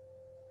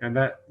 And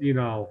that,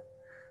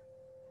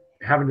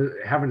 having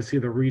to see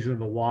the reason,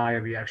 the why,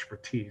 and the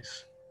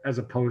expertise, as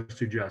opposed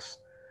to just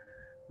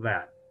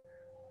that.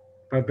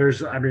 But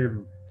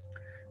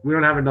we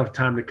don't have enough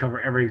time to cover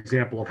every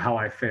example of how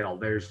I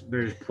failed. There's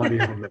plenty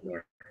of them in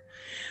there.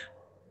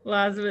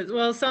 Lots of it.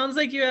 Well, it sounds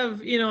like you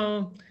have,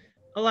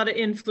 a lot of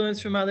influence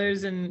from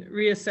others and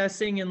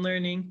reassessing and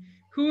learning.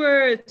 Who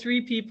are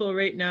 3 people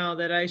right now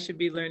that I should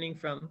be learning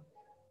from?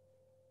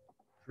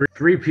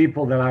 Three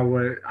people that I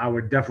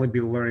would definitely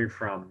be learning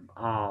from.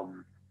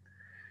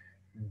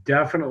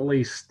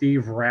 Definitely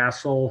Steve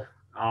Rassel.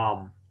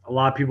 A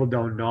lot of people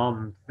don't know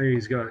him. I think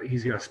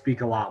he's gonna speak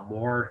a lot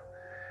more,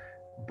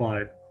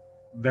 but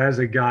there's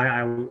a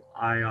guy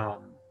I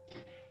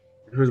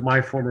who's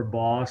my former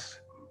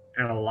boss,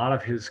 and a lot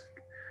of his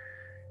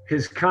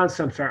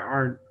concepts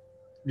aren't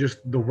just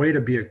the way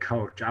to be a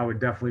coach. I would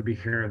definitely be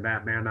hearing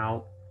that man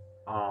out,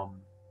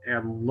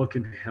 and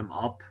looking him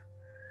up.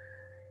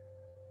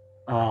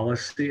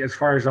 Let's see, as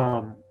far as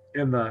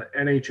in the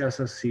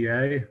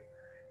NHSSCA,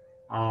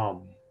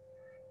 um,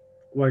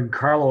 when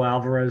Carlo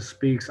Alvarez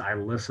speaks, I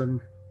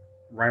listen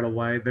right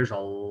away. There's a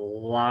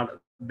whole lot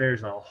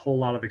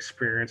of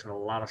experience and a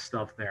lot of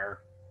stuff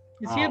there.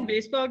 Is he a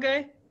baseball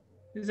guy?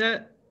 Is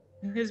that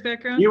his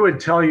background? He would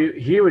tell you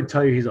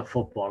he's a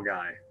football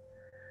guy.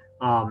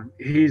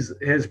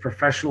 His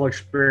professional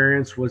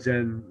experience was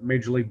in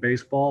Major League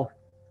Baseball.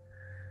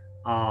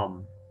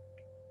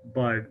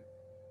 But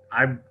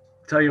I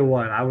tell you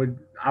what, I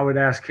would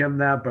ask him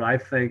that, but I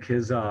think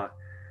his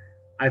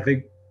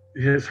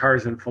heart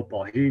is in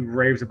football. He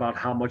raves about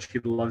how much he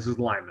loves his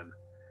linemen.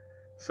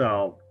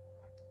 So,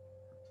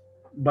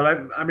 but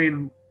I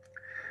mean,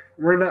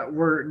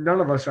 we're none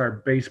of us are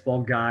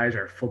baseball guys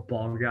or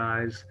football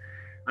guys.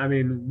 I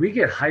mean, we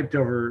get hyped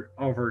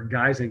over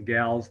guys and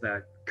gals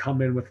that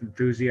come in with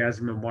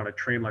enthusiasm and want to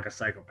train like a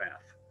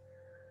psychopath.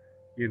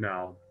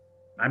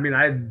 I mean,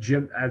 I had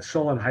at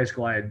Solon High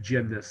School. I had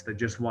gymnasts that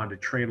just wanted to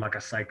train like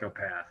a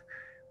psychopath.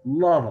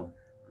 Love them.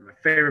 My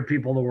favorite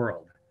people in the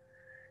world.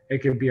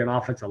 It could be an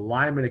offensive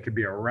lineman. It could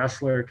be a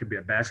wrestler. It could be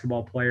a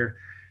basketball player.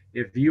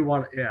 If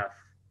you're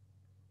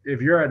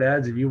at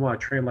Ed's and you want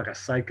to train like a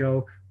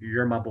psycho,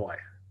 you're my boy.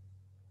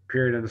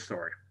 Period. End of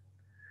story.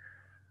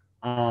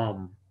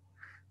 And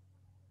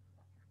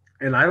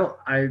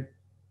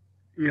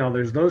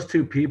there's those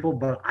 2 people,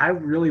 but I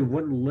really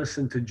wouldn't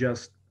listen to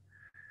just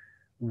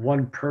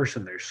one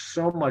person. There's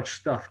so much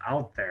stuff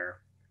out there.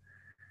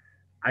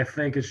 I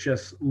think it's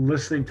just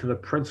listening to the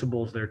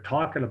principles they're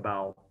talking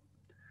about,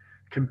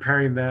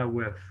 comparing that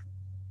with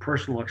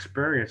personal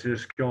experience, and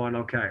just going,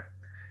 okay,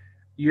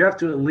 you have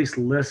to at least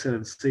listen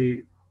and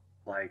see,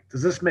 like,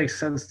 does this make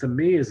sense to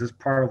me? Is this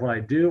part of what I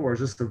do, or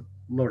is this a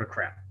load of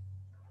crap?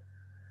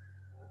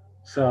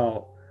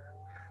 So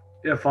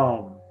if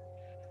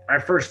I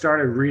first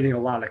started reading a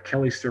lot of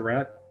Kelly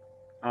Starrett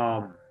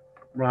when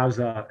I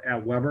was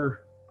at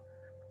Weber,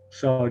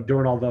 so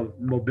doing all the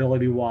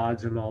mobility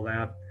WODs and all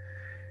that.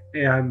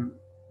 And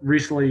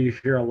recently you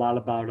hear a lot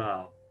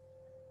about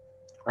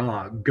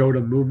go to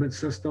movement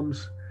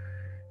systems.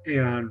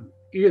 And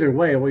either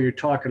way, when you're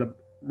talking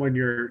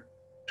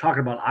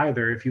about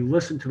either, if you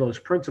listen to those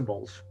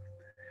principles,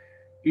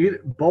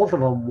 both of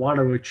them want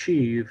to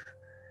achieve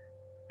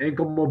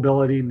ankle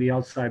mobility in the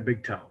outside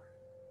big toe.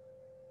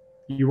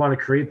 You want to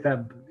create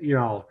that,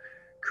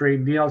 create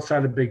knee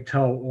outside the big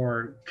toe,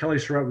 or Kelly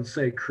Starrett would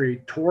say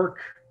create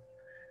torque.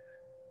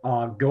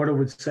 Goda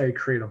would say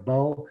create a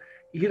bow.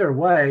 Either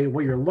way,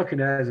 what you're looking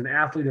at as an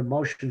athlete in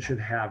motion should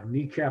have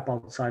kneecap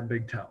outside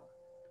big toe.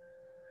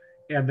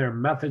 And their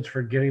methods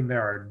for getting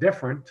there are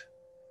different,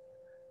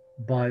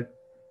 but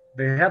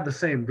they have the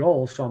same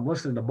goal. So I'm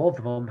listening to both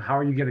of them. How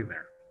are you getting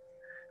there?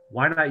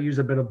 Why not use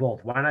a bit of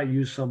both? Why not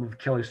use some of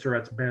Kelly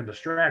Starrett's band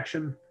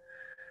distraction?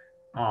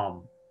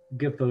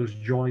 Get those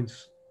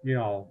joints,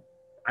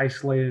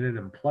 isolated and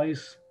in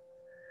place.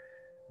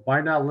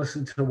 Why not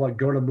listen to what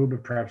Go to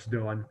Movement Prep's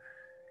doing?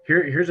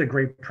 Here's a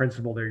great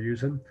principle they're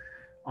using.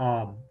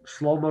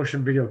 Slow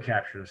motion video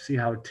capture to see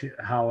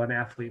how an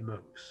athlete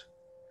moves.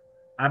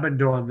 I've been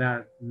doing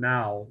that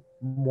now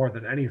more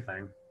than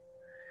anything,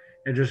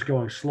 and just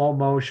going slow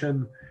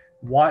motion.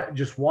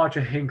 Just watch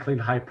a hang clean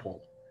high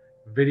pull,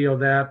 video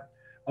that.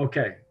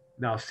 Okay,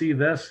 now see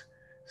this.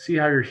 See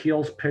how your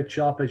heels pitch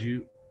up as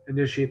you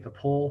initiate the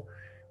pull.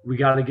 We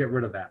got to get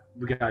rid of that.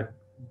 We got to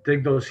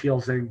dig those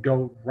heels in,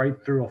 go right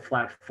through a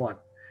flat foot,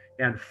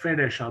 and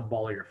finish on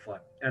ball of your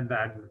foot, and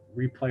then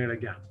replay it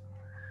again.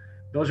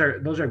 Those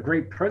are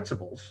great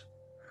principles,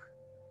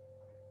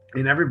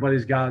 and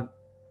everybody's got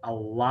a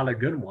lot of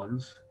good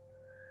ones.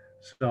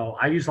 So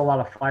I use a lot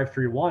of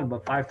 531,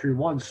 but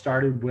 531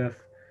 started with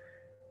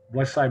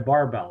West Side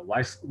Barbell.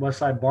 West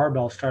Side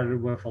Barbell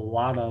started with a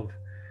lot of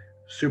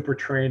super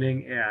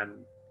training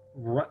and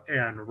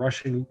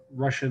Russian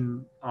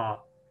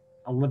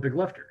Olympic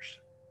lifters.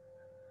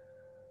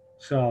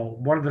 So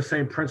one of the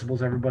same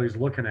principles everybody's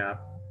looking at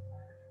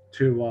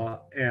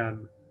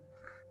and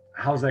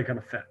how's that going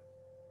to fit?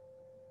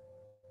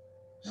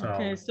 So.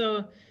 Okay,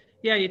 so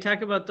yeah, you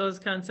talk about those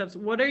concepts.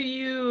 What are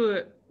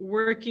you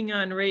working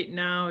on right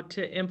now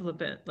to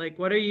implement? Like,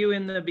 what are you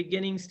in the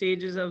beginning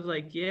stages of?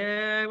 Like,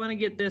 yeah, I want to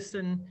get this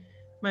in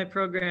my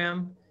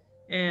program,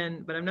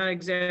 but I'm not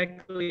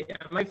exactly.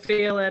 I might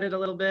fail at it a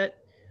little bit.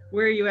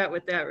 Where are you at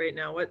with that right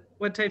now?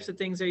 What types of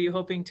things are you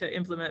hoping to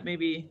implement?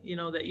 Maybe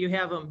that you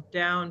have them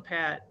down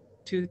pat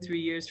 2-3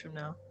 years from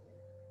now.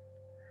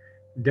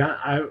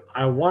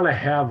 I want to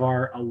have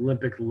our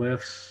Olympic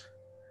lifts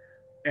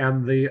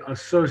and the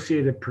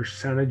associated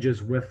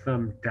percentages with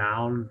them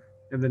down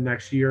in the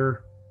next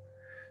year.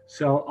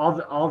 So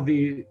all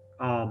the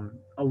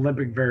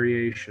Olympic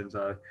variations,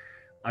 a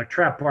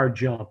trap bar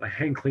jump, a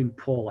hang clean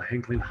pull, a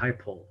hang clean high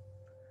pull.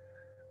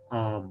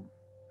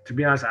 To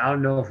be honest, I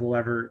don't know if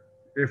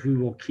we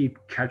will keep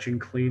catching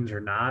cleans or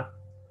not.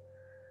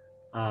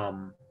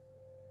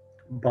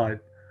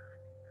 But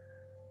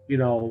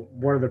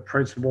what are the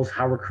principles?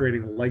 How we're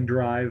creating leg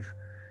drive,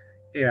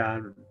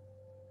 and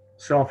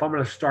so if I'm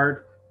going to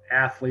start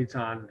athletes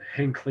on a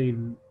hang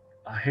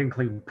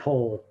clean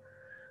pull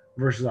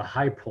versus a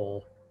high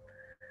pull,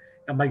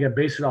 am I going to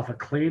base it off a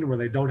clean where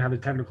they don't have the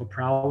technical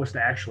prowess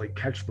to actually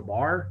catch the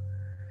bar?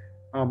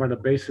 Or I'm going to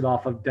base it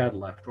off of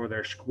deadlift or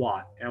their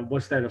squat, and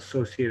what's that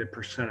associated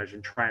percentage,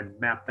 and try and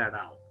map that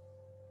out.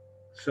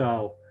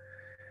 So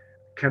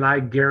can I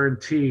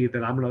guarantee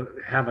that I'm going to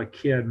have a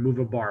kid move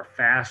a bar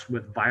fast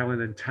with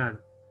violent intent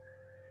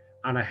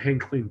on a hang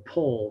clean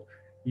pull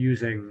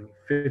using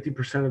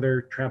 50% of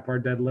their trap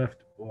bar deadlift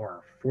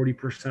or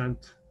 40%,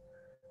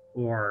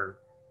 or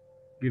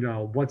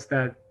what's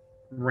that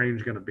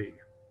range going to be?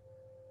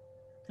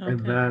 Okay. And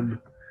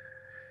then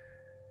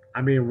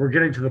we're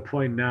getting to the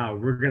point now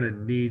we're going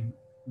to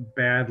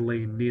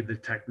badly need the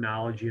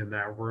technology in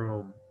that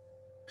room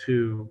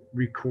to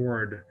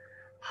record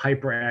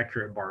hyper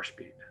accurate bar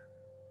speed.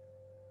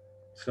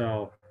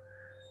 So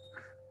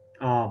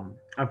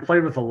I've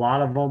played with a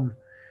lot of them.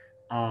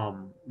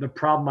 The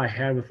problem I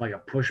had with like a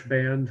push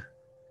band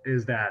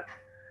is that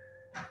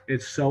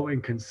it's so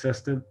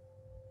inconsistent,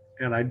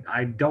 and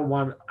I don't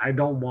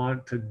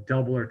want to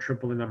double or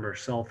triple the number of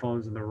cell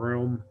phones in the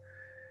room.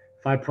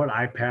 If I put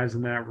iPads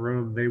in that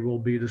room, they will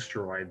be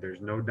destroyed. There's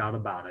no doubt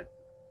about it.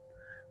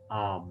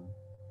 I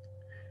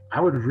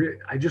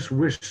just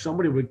wish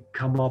somebody would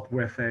come up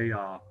with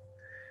a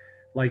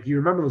like, you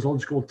remember those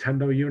old school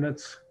Tendo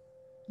units?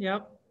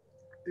 Yep.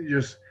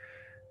 Just,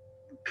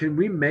 can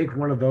we make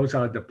one of those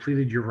out of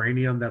depleted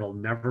uranium that'll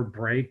never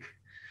break,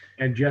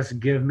 and just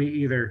give me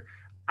either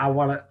I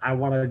want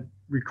to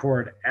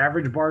record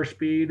average bar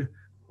speed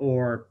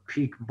or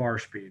peak bar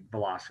speed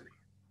velocity.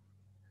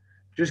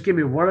 Just give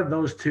me one of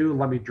those two.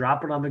 Let me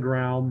drop it on the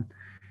ground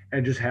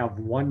and just have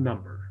one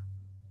number.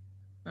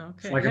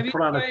 Okay. So I can have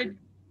put on tried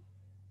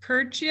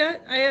perch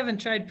yet? I haven't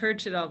tried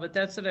perch at all, but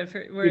that's what I've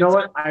heard. You know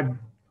what?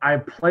 I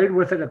played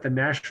with it at the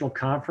national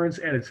conference,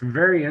 and it's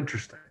very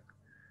interesting.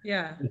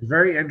 Yeah. It's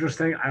very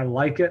interesting. I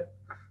like it,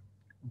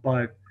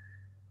 but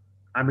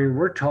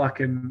we're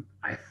talking,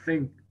 I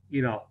think,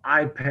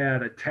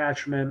 iPad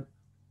attachment,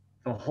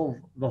 the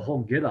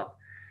whole get up.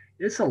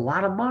 It's a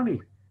lot of money.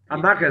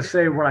 I'm not going to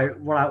say what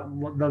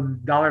the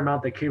dollar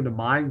amount that came to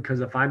mind, because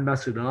if I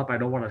mess it up, I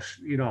don't want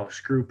to,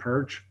 screw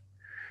perch,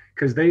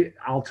 because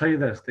I'll tell you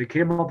this, they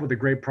came up with a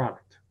great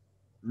product,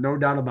 no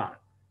doubt about it.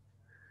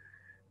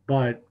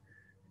 But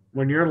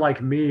when you're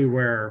like me,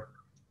 where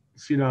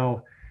it's,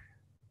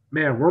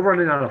 man, we're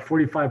running out of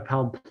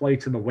 45-pound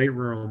plates in the weight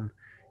room,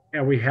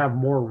 and we have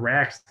more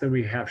racks than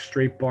we have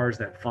straight bars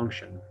that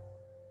function,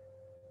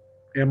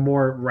 and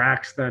more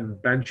racks than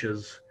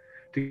benches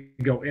to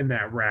go in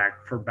that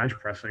rack for bench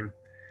pressing.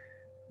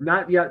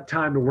 Not yet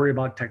time to worry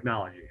about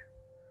technology.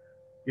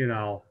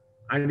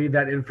 I need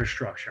that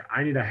infrastructure.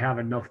 I need to have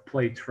enough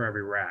plates for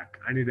every rack.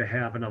 I need to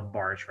have enough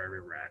bars for every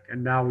rack.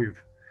 And now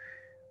we've,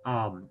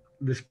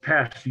 this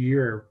past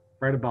year,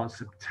 right about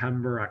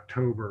September,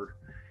 October,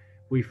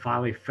 we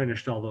finally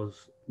finished all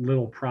those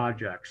little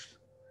projects.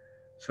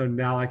 So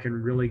now I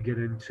can really get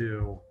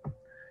into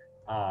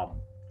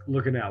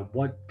looking at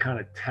what kind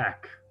of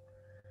tech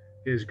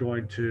is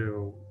going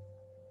to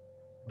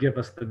give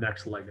us the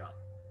next leg up.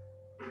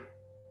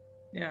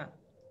 Yeah.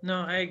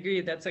 No, I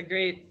agree. That's a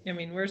great, I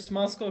mean, we're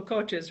small school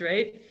coaches,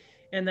 right?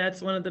 And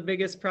that's one of the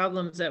biggest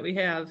problems that we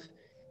have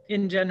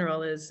in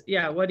general is,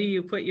 yeah, what do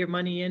you put your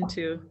money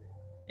into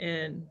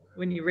and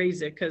when you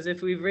raise it? Because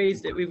if we've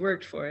raised it, we've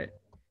worked for it.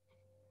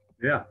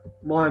 Yeah.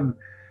 Well, and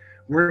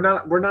we're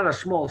not a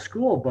small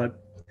school, but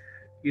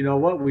you know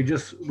what? We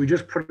just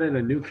put in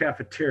a new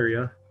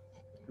cafeteria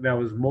that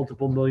was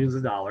multiple millions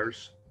of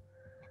dollars.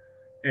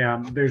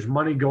 And there's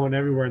money going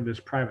everywhere in this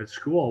private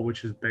school,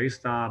 which is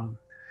based on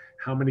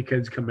how many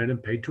kids come in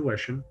and pay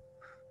tuition.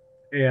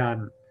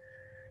 And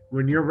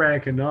when you're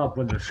ranking up,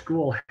 when the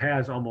school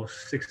has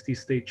almost 60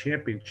 state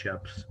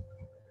championships,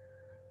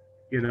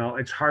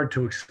 it's hard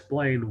to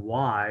explain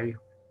why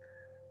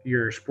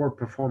your sport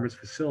performance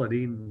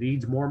facility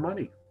needs more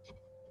money.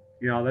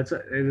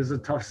 It is a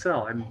tough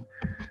sell, and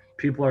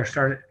people are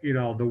starting.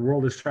 The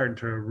world is starting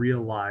to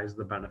realize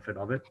the benefit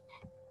of it.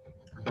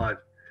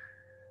 But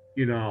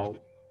you know,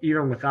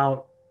 even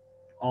without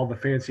all the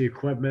fancy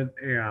equipment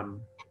and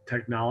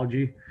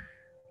technology,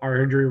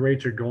 our injury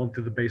rates are going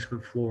through the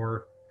basement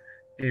floor,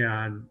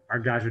 and our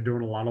guys are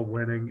doing a lot of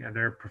winning, and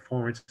their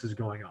performance is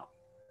going up.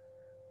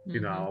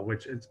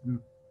 Which it's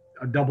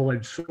a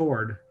double-edged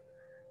sword.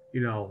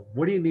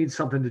 What do you need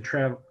something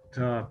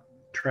to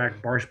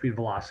track bar speed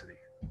velocity?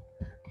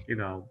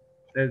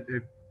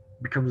 It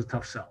becomes a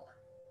tough sell.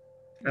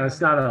 And it's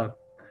not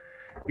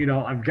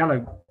I've got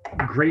a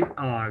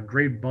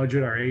great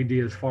budget. Our AD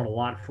has fought a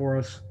lot for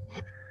us,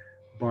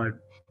 but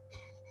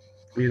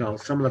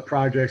some of the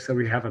projects that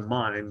we have in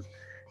mind,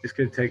 it's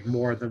going to take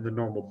more than the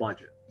normal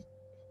budget.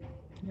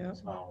 Yeah.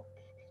 So.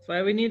 That's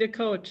why we need a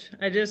coach.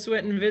 I just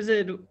went and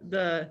visited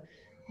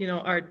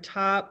our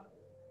top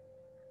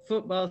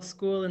football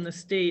school in the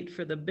state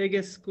for the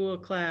biggest school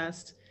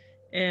class.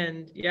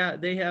 And yeah,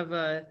 they have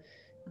a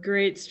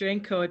great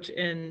strength coach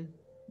and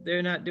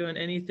they're not doing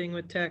anything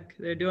with tech.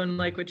 They're doing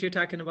like what you're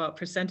talking about,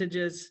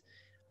 percentages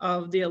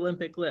of the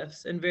Olympic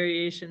lifts and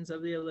variations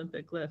of the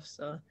Olympic lifts.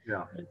 So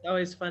yeah, it's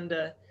always fun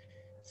to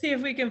see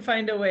if we can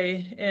find a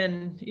way.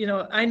 And,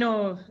 I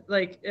know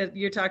like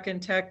you're talking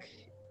tech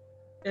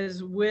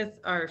is with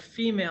our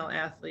female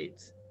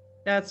athletes.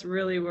 That's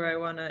really where I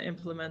want to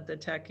implement the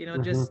tech,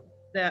 just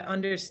that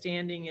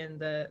understanding in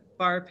the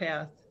bar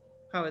path,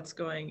 how it's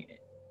going,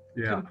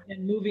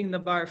 and moving the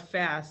bar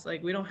fast.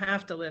 Like we don't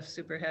have to lift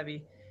super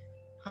heavy.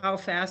 How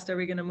fast are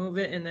we going to move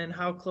it? And then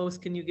how close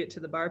can you get to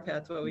the bar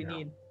path, what we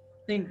need?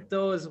 I think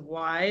those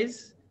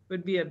whys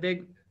would be a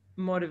big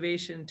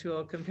motivation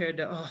tool compared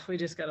to, we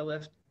just got to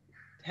lift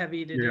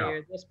heavy today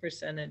or this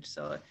percentage.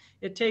 So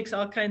it takes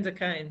all kinds of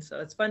kinds. So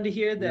it's fun to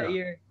hear that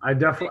you're. I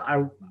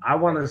definitely, I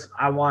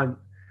want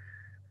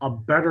a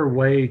better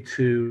way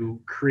to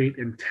create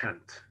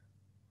intent.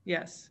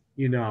 Yes.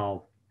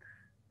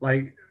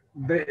 Like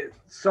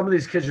some of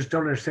these kids just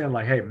don't understand,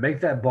 like, hey, make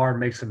that bar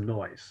make some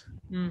noise.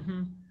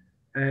 Mm-hmm.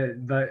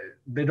 And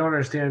they don't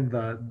understand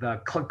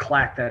the click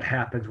clack that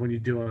happens when you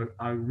do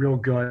a real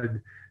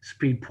good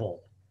speed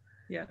pull.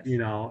 Yes.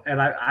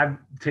 And I've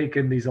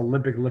taken these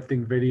Olympic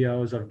lifting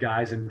videos of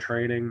guys in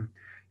training.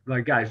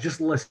 Like, guys, just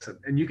listen,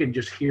 and you can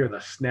just hear the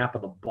snap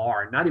of the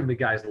bar, not even the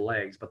guy's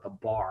legs, but the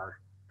bar.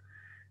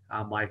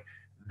 I'm like,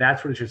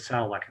 that's what it should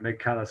sound like. And they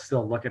kind of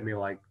still look at me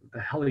like,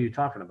 the hell are you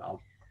talking about?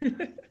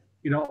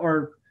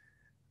 Or,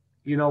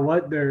 you know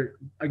what? They're,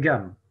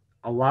 again,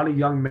 a lot of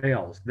young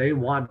males, they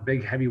want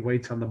big, heavy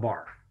weights on the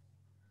bar.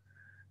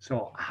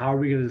 So how are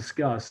we going to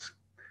discuss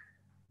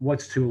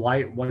what's too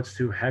light, what's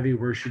too heavy,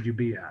 where should you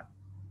be at?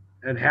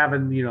 And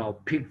having,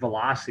 peak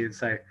velocity and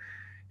say,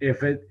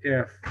 if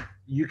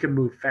you can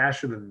move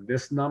faster than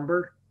this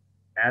number,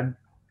 add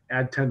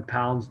 10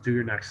 pounds, do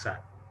your next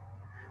set.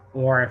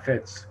 Or if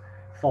it's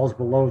falls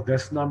below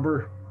this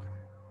number,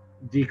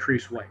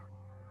 decrease weight.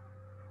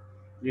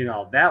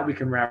 That we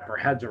can wrap our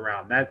heads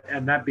around that,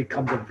 and that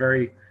becomes a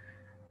very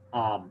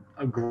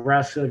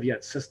aggressive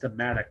yet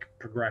systematic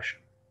progression.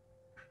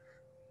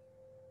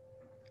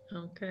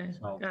 Okay.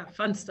 So, yeah,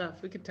 fun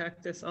stuff. We could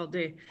talk this all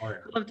day. Oh, yeah.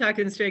 Love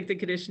talking strength and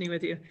conditioning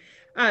with you.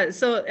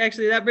 So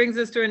actually that brings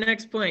us to our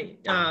next point.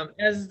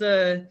 As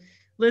the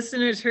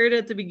listeners heard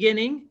at the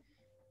beginning,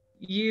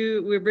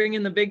 we're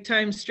bringing the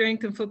BigTime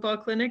Strength and Football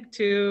Clinic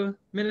to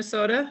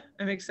Minnesota.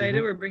 I'm excited.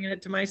 Mm-hmm. We're bringing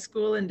it to my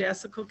school in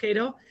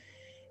Dassel-Cokato.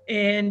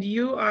 And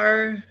you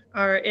are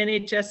our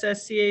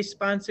NHSSCA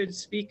sponsored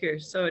speaker.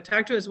 So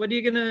talk to us. What are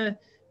you going to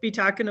be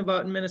talking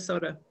about in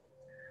Minnesota?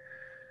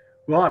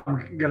 Well,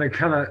 I'm going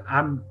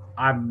to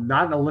I'm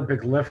not an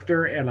Olympic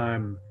lifter, and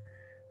I'm,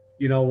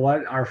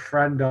 our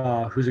friend,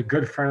 who's a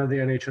good friend of the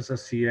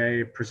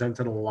NHSSCA,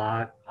 presented a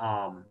lot,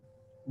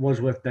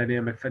 was with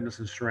Dynamic Fitness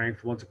and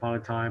Strength once upon a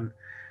time,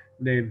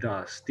 named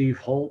Steve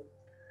Holt.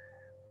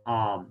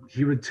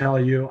 He would tell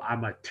you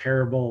I'm a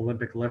terrible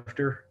Olympic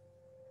lifter.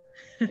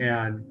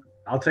 And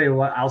I'll tell you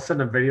what, I'll send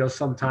him videos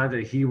sometimes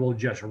that he will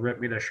just rip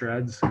me to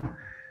shreds.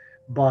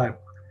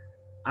 But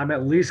I'm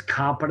at least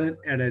competent,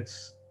 and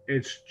it's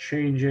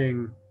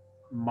changing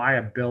my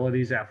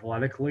abilities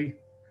athletically.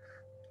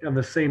 And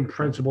the same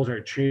principles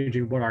are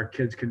changing what our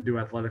kids can do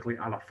athletically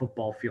on a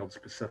football field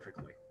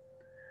specifically.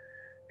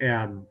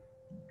 And,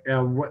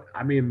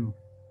 And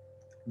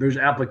there's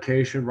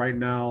application right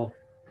now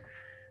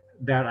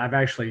that I've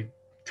actually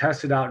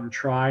tested out and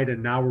tried,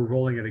 and now we're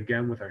rolling it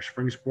again with our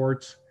spring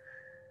sports.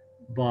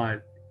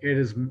 But it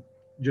is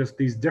just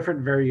these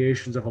different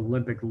variations of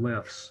Olympic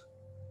lifts,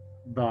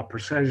 the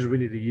percentages we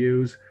need to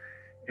use,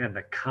 and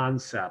the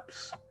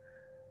concepts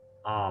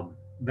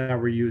that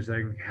we're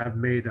using have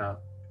made a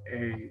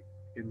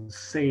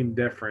insane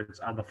difference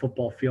on the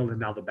football field and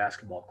now the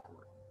basketball court.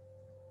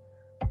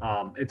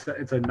 It's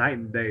a night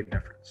and day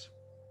difference.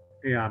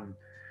 And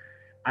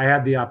I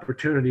had the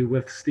opportunity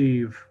with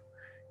Steve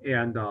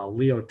and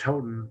Leo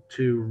Toten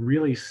to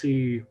really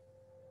see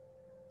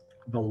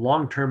the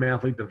long-term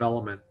athlete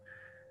development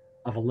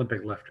of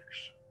Olympic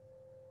lifters.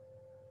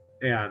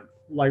 And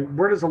like,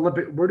 where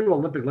do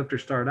Olympic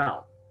lifters start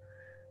out?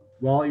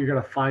 Well, you're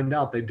going to find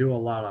out they do a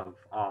lot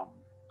of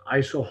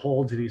iso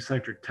holds and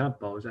eccentric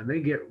tempos, and they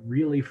get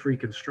really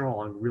freaking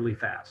strong really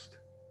fast.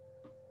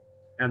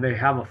 And they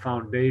have a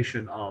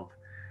foundation of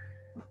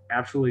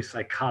absolutely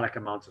psychotic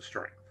amounts of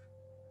strength.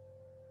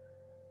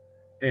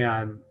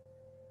 And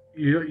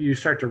you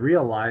start to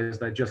realize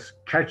that just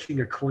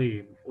catching a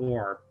clean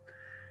or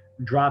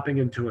dropping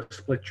into a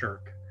split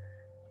jerk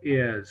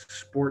is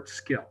sport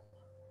skill.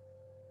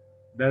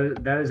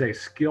 That is a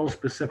skill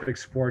specific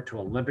sport to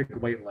Olympic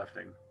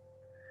weightlifting.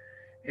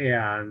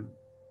 And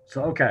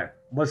so, okay,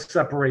 let's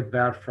separate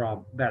that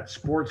from that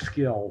sport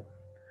skill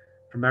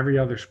from every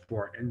other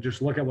sport and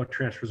just look at what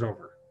transfers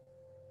over.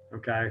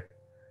 Okay.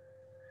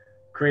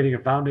 Creating a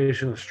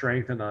foundation of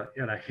strength and a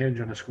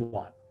hinge on a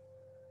squat.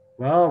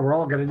 Well, we're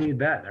all going to need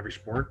that in every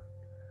sport.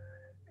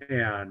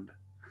 And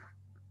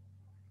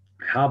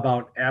how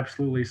about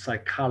absolutely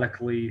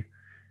psychotically,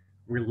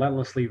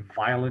 relentlessly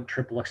violent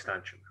triple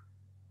extension?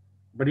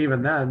 But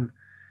even then,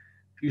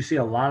 you see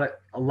a lot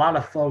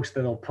of folks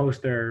that'll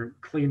post their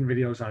clean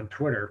videos on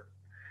Twitter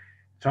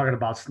talking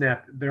about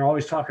they're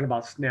always talking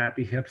about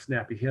snappy hips,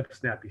 snappy hips,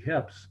 snappy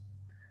hips.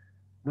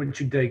 Once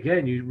you dig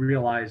in, you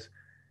realize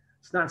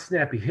it's not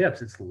snappy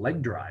hips, it's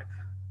leg drive.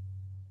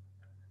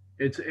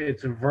 It's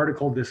a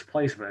vertical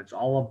displacement. It's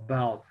all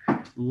about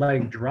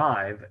leg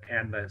drive,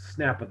 and the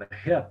snap of the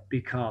hip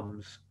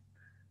becomes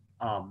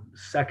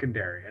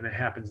secondary, and it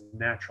happens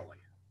naturally.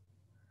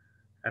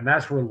 And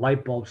that's where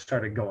light bulbs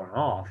started going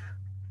off.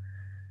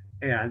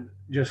 And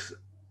just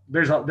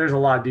there's a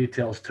lot of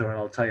details to it,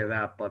 I'll tell you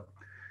that. But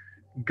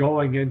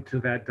going into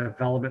that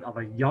development of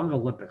a young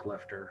Olympic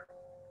lifter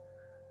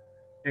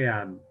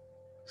and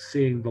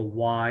seeing the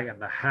why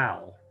and the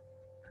how,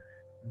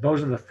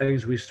 those are the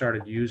things we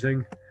started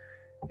using.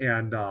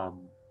 And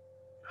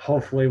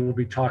hopefully we'll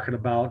be talking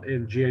about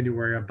in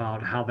January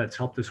about how that's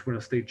helped us win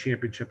a state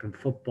championship in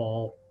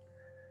football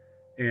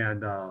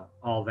and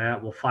all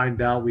that. We'll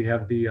find out. We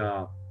have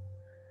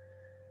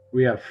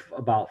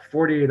about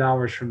 48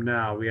 hours from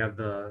now, we have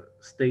the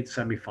state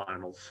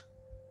semifinals.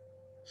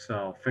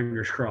 So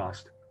fingers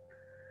crossed.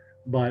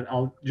 But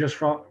I'll just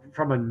from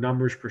a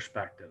numbers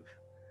perspective,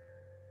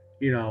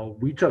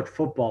 we took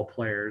football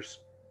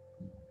players,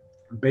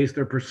 based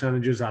their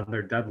percentages on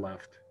their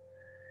deadlift,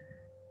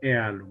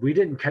 and we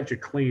didn't catch a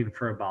clean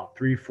for about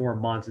 3-4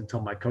 months until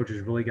my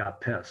coaches really got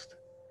pissed.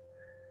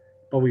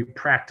 But we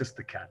practiced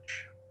the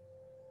catch.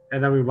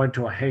 And then we went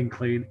to a hang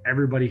clean.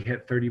 Everybody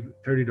hit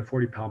 30 to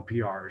 40 pound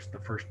PRs the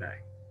first day.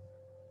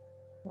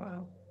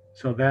 Wow.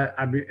 So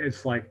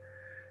it's like,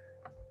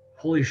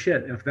 holy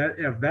shit, if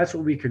that's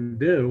what we can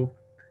do,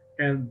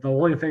 and the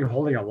only thing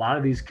holding a lot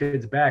of these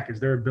kids back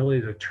is their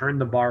ability to turn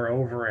the bar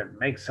over and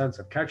make sense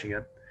of catching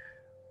it,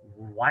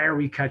 why are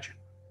we catching?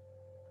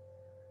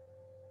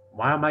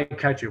 Why am I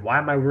catching? Why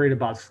am I worried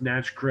about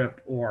snatch grip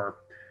or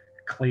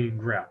clean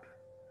grip?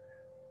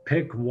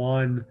 Pick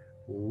one,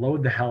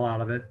 load the hell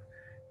out of it,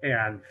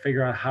 and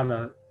figure out how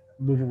to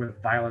move it with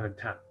violent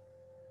intent.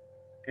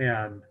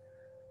 And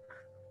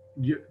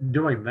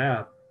doing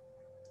that,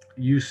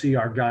 you see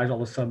our guys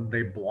all of a sudden,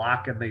 they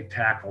block and they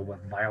tackle with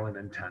violent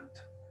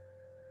intent.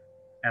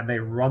 And they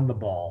run the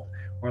ball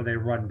or they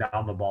run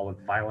down the ball with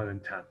violent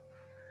intent.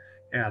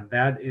 And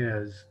that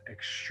is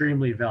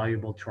extremely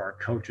valuable to our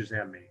coaches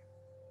and me.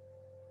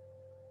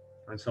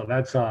 And so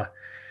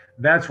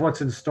that's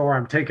what's in store.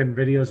 I'm taking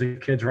videos of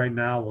kids right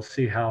now. We'll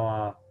see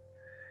how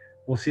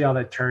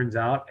that turns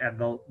out. And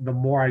the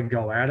more I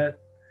go at it,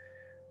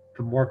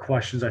 the more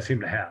questions I seem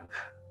to have.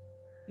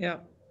 Yeah.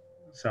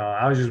 So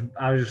I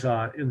was just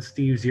in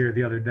Steve's ear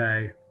the other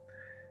day,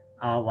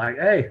 like,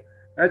 hey,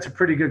 that's a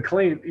pretty good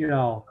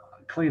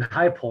clean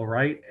high pull,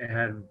 right?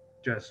 And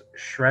just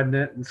shredding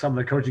it. And some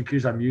of the coaching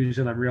cues I'm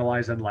using, I'm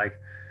realizing like,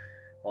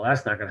 well,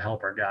 that's not going to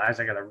help our guys.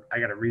 I gotta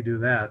redo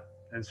that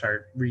and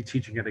start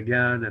reteaching it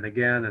again and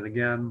again and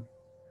again.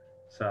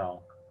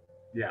 So,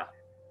 yeah.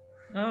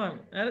 Oh,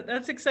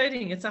 that's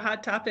exciting. It's a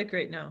hot topic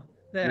right now.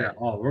 Yeah.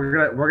 Oh,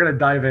 we're gonna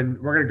dive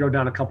in. We're gonna go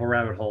down a couple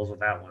rabbit holes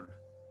with that one.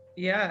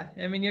 Yeah,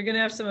 I mean, you're gonna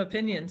have some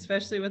opinions,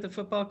 especially with the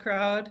football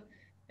crowd,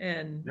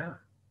 and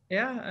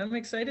yeah, I'm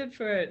excited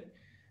for it.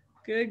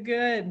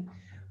 Good.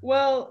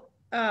 Well,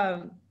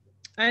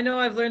 I know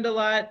I've learned a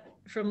lot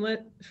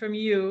from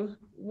you,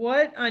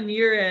 what on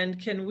your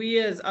end can we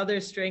as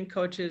other strength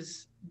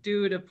coaches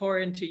do to pour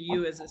into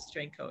you as a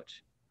strength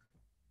coach?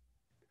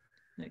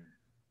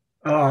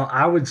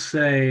 I would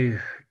say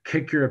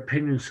kick your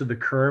opinions to the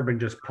curb and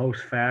just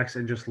post facts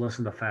and just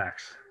listen to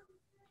facts.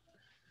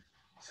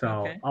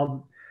 So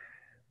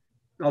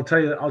Okay. I'll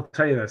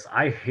tell you this.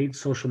 I hate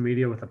social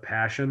media with a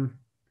passion.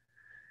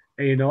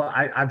 And,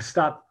 I've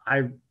stopped.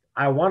 I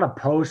want to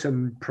post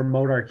and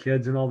promote our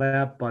kids and all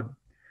that, but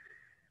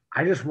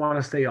I just want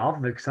to stay off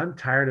of it because I'm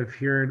tired of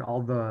hearing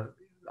all the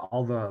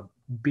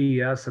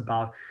BS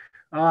about,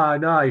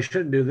 no, you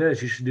shouldn't do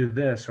this. You should do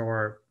this,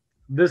 or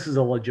this is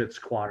a legit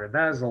squat, or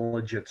that is a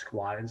legit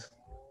squat.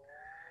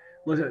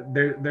 Listen,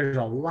 there's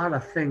a lot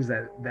of things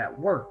that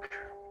work.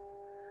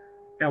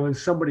 And when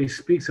somebody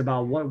speaks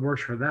about what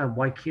works for them,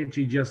 why can't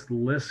you just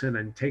listen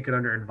and take it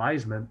under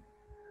advisement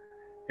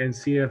and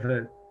see if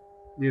it,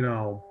 you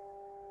know,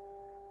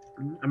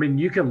 I mean,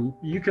 you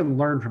can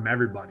learn from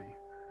everybody,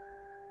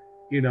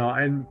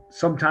 and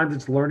sometimes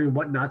it's learning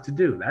what not to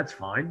do. That's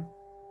fine.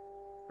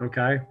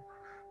 Okay.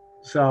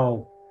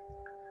 So,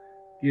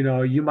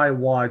 you might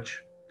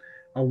watch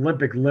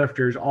Olympic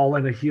lifters all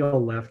in a heel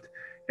lift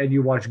and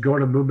you watch go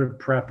to movement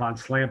prep on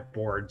slant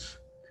boards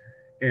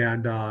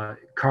and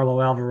Carlo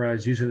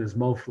Alvarez using his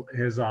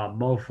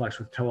Moflex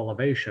with toe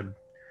elevation,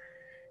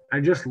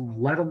 and just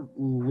let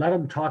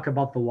them talk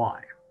about the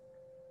why.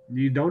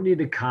 You don't need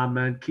to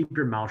comment. Keep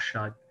your mouth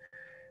shut.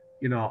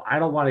 I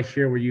don't want to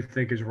hear what you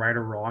think is right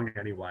or wrong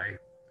anyway.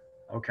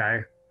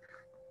 Okay.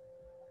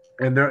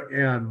 And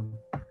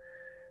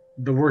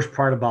the worst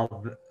part of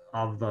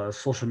the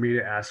social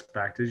media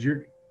aspect is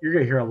you're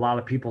gonna hear a lot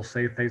of people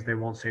say things they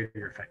won't say to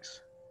your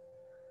face.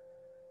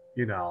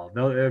 It'll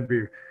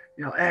be,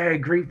 hey,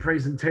 great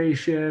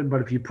presentation,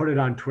 but if you put it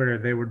on Twitter,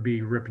 they would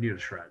be ripping you to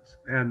shreds.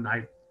 And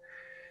I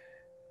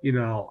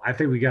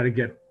think we got to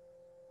get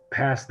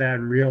past that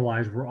and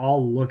realize we're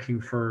all looking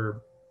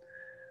for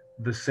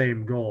the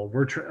same goal.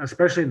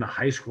 Especially in the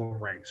high school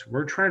ranks,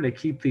 we're trying to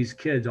keep these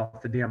kids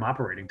off the damn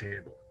operating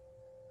table.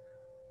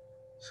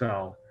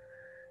 So,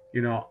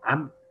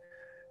 I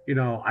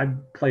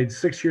played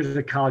 6 years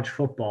of college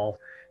football,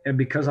 and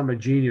because I'm a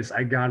genius,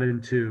 I got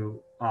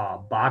into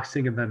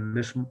boxing and then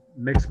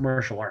mixed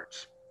martial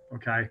arts.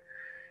 Okay.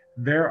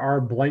 There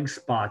are blank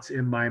spots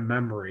in my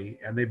memory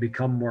and they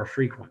become more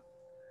frequent.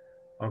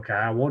 Okay.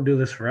 I won't do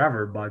this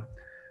forever, but,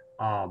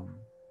 are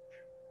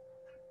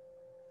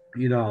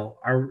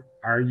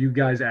you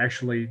guys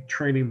actually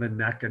training the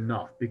neck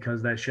enough?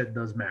 Because that shit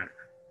does matter.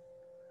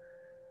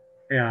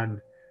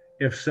 And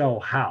if so,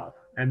 how?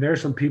 And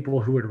there's some people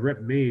who would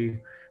rip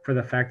me for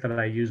the fact that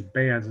I use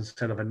bands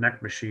instead of a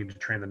neck machine to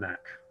train the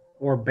neck,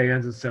 or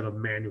bands instead of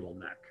manual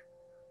neck.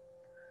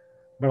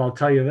 But I'll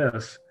tell you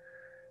this,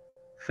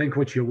 think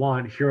what you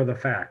want. Here are the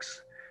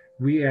facts.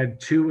 We add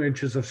 2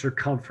 inches of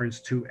circumference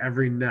to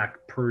every neck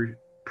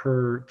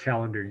per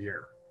calendar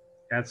year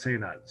at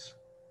St. Ed's.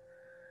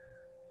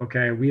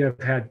 Okay, we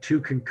have had two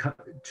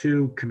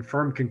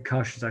confirmed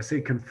concussions. I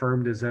say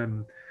confirmed as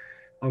in,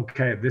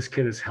 okay, this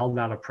kid is held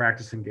out of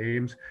practice and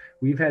games.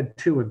 We've had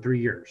 2 in 3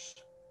 years.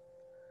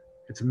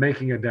 It's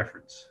making a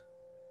difference.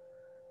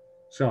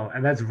 So,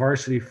 and that's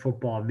varsity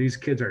football. And these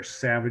kids are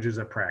savages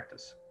at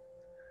practice.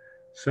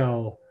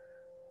 So,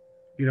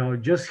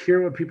 just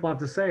hear what people have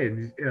to say.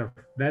 And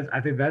I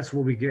think that's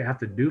what we have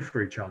to do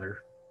for each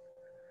other.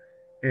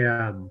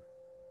 And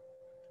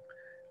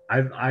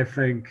I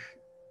think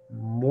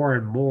more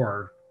and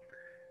more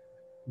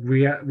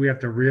we have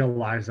to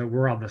realize that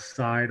we're on the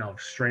side of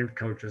strength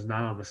coaches,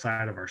 not on the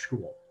side of our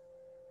school.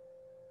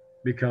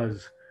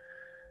 Because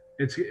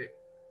it's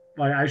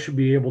like I should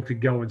be able to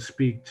go and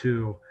speak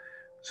to.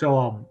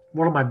 So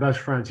one of my best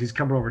friends, he's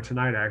coming over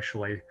tonight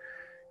actually,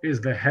 is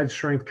the head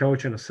strength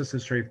coach and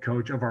assistant strength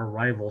coach of our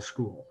rival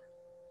school.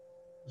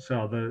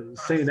 So the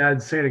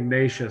St.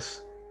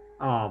 Ignatius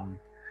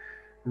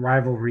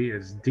rivalry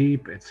is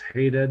deep. It's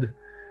hated.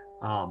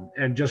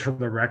 And just for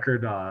the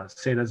record,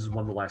 St. Ed's has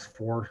won the last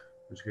 4.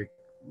 Just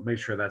make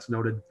sure that's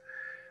noted.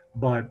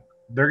 But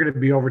they're going to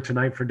be over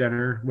tonight for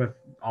dinner with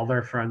all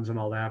their friends and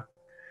all that.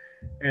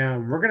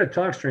 And we're going to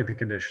talk strength and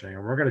conditioning,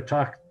 and we're going to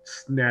talk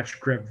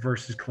snatch grip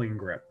versus clean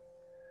grip.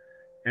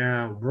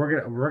 And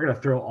we're gonna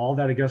throw all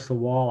that against the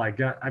wall. I've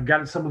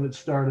got some of it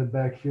started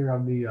back here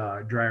on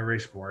the dry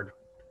erase board,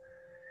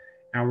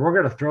 and we're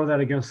gonna throw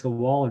that against the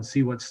wall and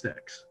see what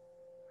sticks.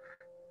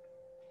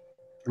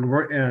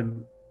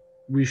 And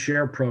we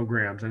share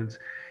programs, and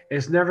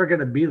it's never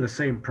gonna be the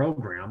same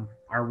program.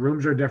 Our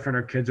rooms are different.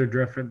 Our kids are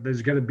different.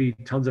 There's gonna be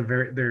tons of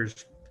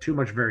there's too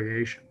much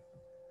variation.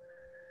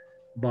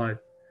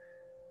 But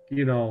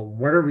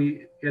what are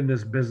we in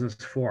this business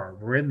for?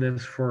 We're in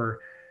this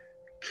for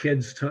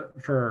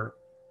for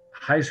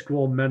high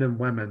school men and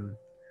women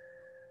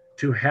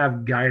to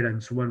have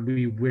guidance when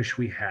we wish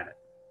we had it,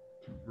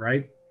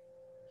 right?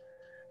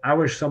 I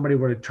wish somebody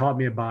would have taught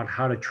me about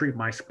how to treat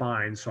my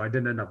spine so I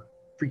didn't end up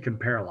freaking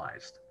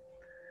paralyzed,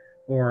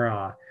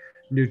 or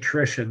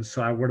nutrition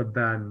so I would have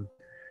been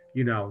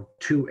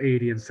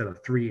 280 instead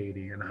of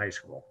 380 in high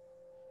school.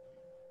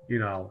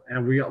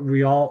 and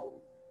we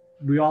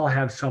all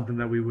have something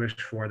that we wish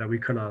for that we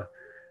could have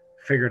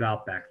figured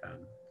out back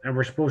then, and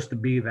we're supposed to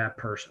be that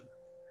person,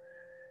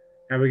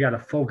 and we got to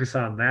focus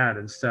on that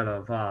instead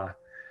of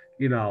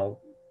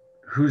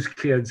whose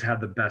kids have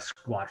the best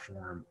squat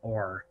form,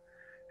 or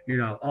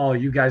oh,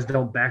 you guys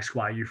don't back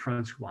squat, you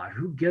front squat.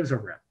 Who gives a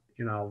rip?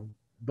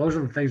 Those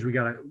are the things we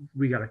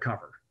gotta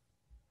cover.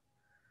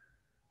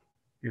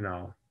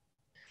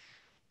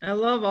 I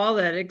love all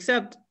that,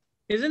 except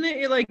isn't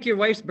it like your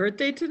wife's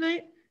birthday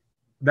tonight?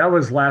 That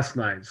was last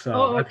night,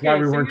 so that's why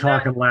we weren't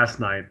talking last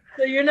night.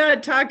 So you're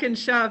not talking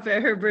shop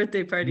at her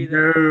birthday party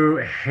then?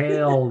 No,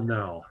 hell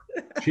no.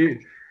 She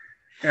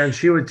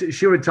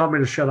would tell me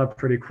to shut up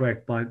pretty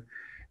quick, but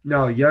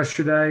no,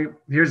 yesterday,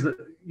 here's the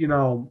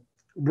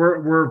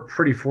we're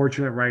pretty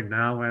fortunate right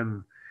now,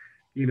 and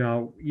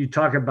you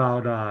talk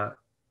about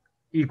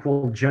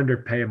equal gender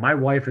pay. My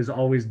wife has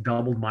always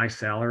doubled my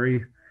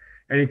salary.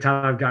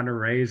 Anytime I've gotten a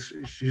raise,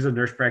 she's a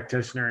nurse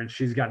practitioner and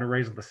she's gotten a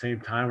raise at the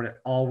same time, and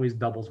it always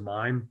doubles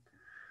mine.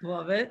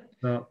 Love it.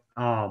 So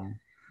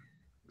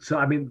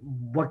I mean,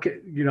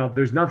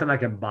 there's nothing I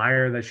can buy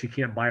her that she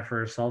can't buy for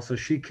herself. So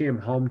she came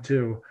home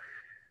too.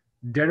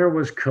 Dinner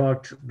was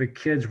cooked. The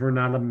kids were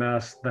not a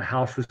mess. The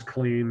house was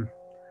clean,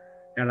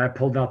 and I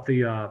pulled out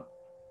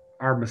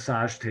our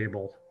massage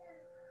table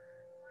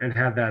and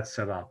had that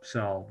set up.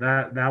 So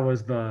that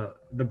was the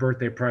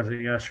birthday present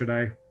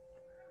yesterday.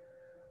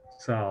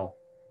 So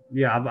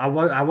yeah,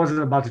 I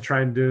wasn't about to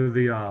try and do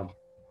the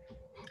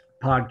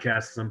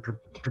podcast. I'm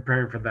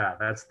preparing for that.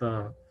 That's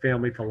the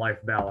family to life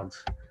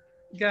balance.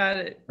 Got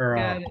it.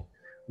 Got it.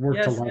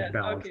 Work to life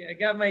balance. Okay, I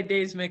got my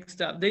days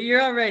mixed up.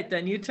 You're all right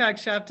then. You talk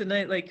shop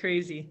tonight like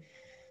crazy.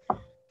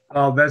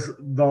 Oh, there's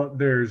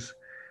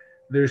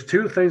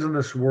two things in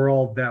this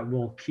world that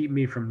will keep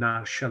me from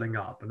not shutting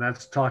up, and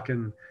that's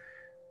talking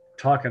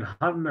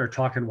hunting or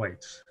talking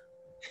weights.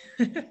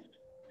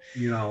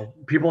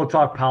 People will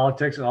talk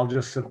politics, and I'll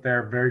just sit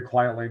there very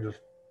quietly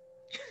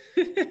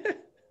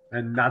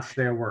and not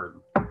say a word.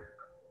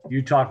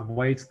 You talk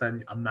weights,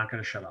 then I'm not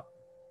going to shut up.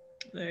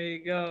 There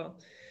you go.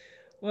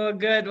 Well,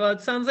 good. Well,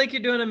 it sounds like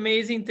you're doing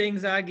amazing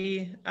things,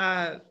 Auggie.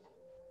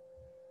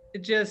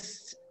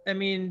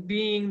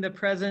 Being the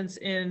presence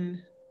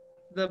in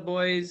the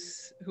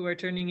boys who are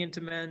turning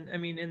into men,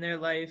 in their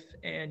life,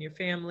 and your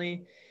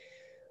family,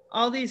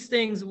 all these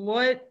things,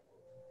 what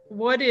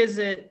is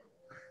it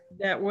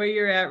that where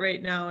you're at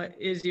right now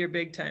is your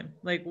big time?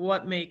 Like,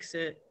 what makes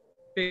it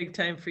big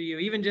time for you?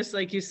 Even just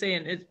like you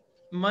saying, it's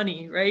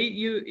money, right?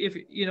 If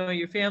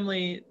your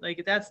family,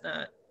 like, that's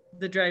not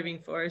the driving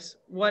force.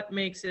 What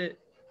makes it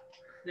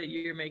that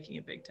you're making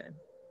it big time?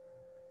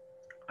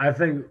 I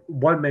think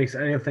what makes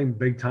anything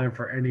big time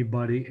for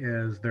anybody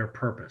is their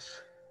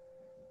purpose.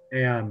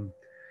 And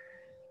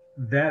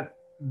that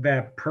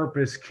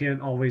purpose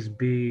can't always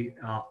be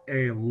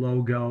a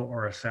logo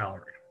or a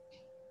salary.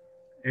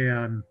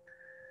 And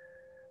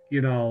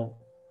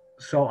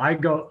so I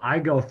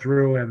go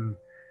through, and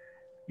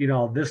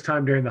this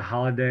time during the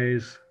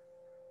holidays,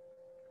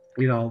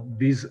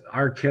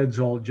 our kids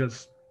will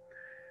just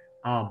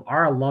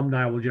our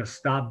alumni will just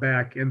stop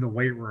back in the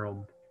weight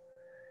room,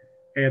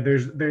 and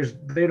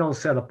they don't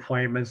set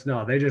appointments.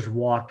 No, they just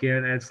walk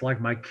in, and it's like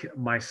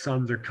my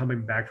sons are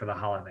coming back for the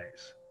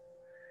holidays.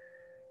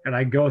 And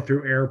I go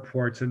through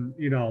airports, and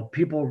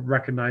people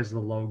recognize the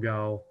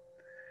logo,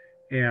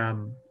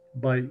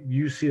 but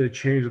you see the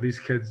change of these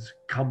kids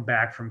come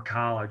back from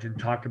college and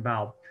talk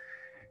about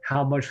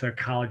how much their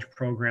college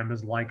program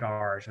is like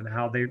ours, and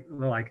how they're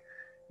like,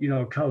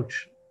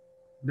 coach,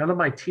 none of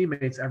my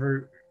teammates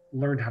ever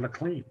learned how to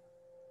clean,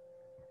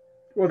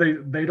 or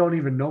they don't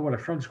even know what a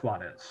front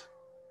squat is,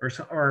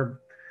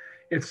 or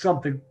it's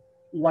something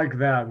like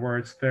that, where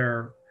it's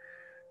there,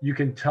 you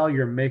can tell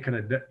you're making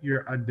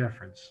a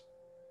difference.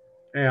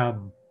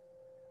 And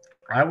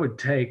I would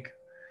take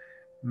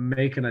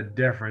making a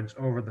difference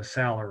over the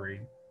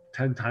salary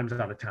 10 times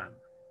out of 10.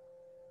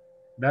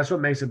 That's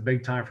what makes it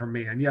big time for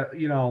me. And yet,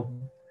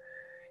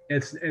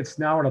 it's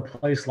now at a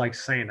place like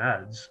St.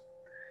 Ed's.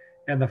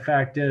 And the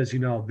fact is,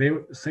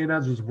 St.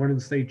 Ed's was winning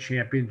state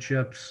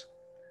championships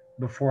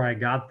before I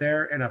got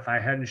there. And if I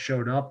hadn't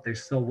showed up, they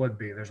still would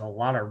be. There's a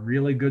lot of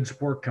really good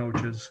sport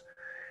coaches,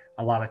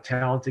 a lot of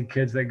talented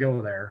kids that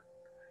go there.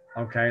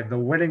 Okay. The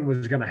winning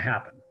was going to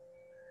happen.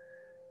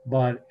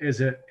 But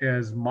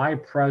is my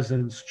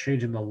presence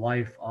changing the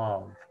life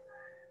of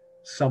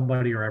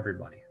somebody or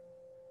everybody?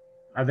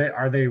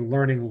 Are they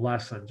learning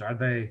lessons? Are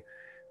they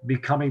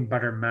becoming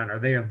better men? Are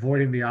they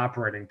avoiding the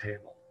operating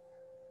table?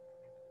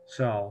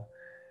 So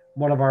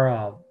one of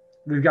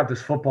we've got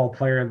this football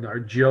player, and our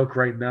joke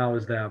right now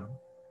is that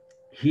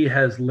he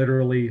has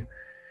literally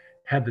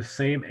had the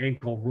same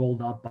ankle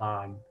rolled up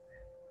on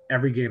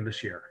every game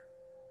this year.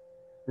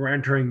 We're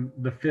entering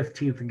the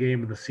 15th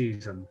game of the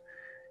season,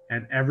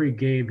 and every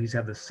game he's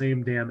had the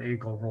same damn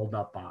ankle rolled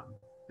up on.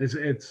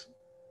 It's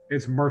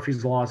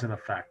Murphy's Laws in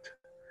effect.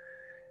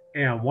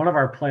 And one of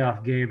our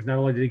playoff games, not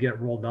only did he get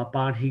rolled up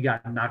on, he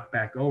got knocked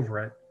back over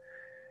it,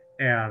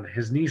 and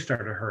his knee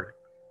started hurting.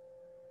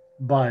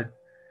 But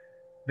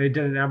they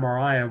did an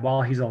MRI, and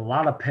while he's in a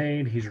lot of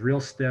pain, he's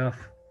real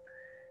stiff.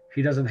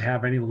 He doesn't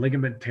have any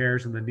ligament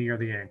tears in the knee or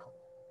the ankle.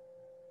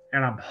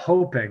 And I'm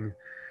hoping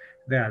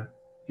that,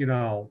 you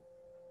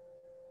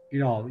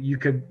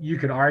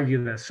could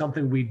argue that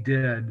something we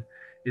did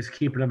is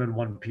keeping him in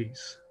one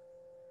piece.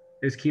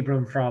 Is keeping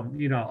him from,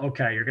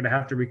 okay, you're going to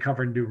have to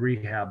recover and do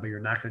rehab, but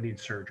you're not going to need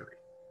surgery.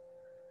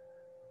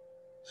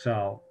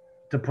 So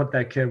to put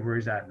that kid where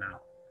he's at now,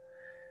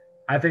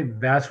 I think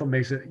that's what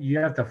makes it. You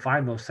have to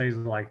find those things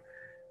like,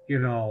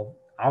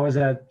 I was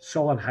at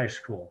Solon High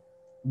School.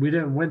 We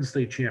didn't win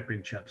state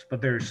championships, but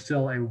there's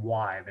still a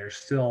why. There's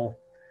still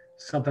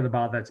something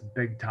about that's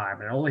big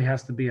time. It only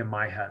has to be in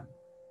my head.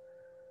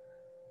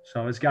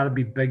 So it's got to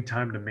be big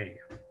time to me.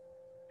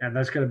 And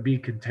that's going to be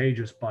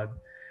contagious. But,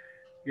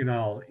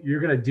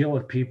 you're going to deal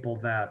with people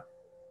that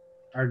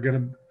are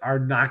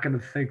not going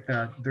to think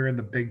that they're in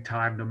the big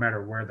time no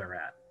matter where they're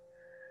at.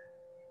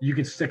 You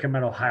could stick them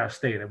at Ohio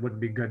State. It wouldn't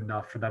be good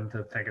enough for them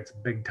to think it's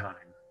big time.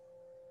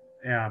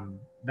 And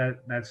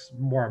that's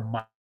more a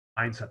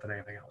mindset than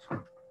anything else.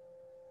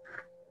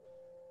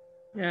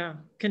 Yeah,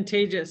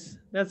 contagious.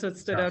 That's what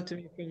stood out to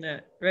me from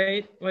that,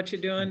 right? What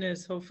you're doing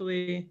is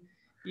hopefully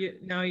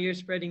now you're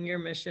spreading your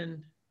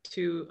mission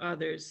to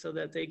others so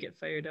that they get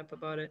fired up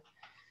about it.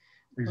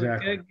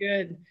 Exactly. Well,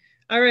 good.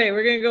 All right,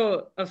 we're gonna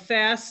go a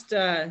fast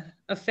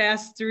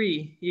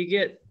 3. You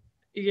get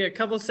a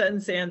couple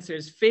sentence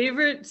answers.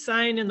 Favorite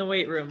sign in the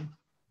weight room?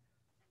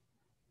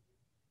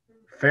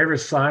 Favorite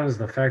sign is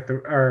the fact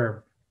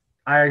that,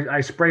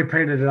 I spray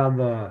painted it on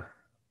the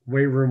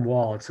weight room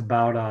wall. It's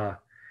about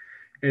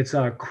it's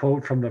a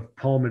quote from the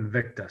poem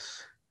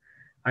Invictus.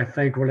 I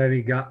thank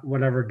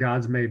whatever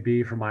gods may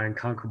be for my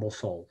unconquerable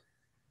soul.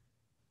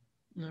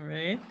 All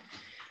right.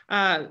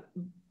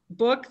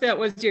 Book that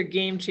was your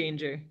game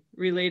changer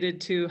related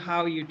to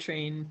how you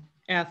train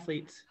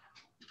athletes?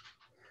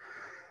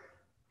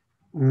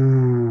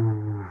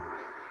 Ooh.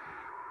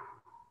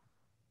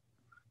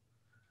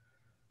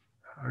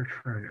 How to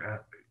train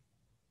athlete.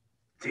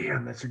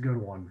 Damn, that's a good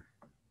one.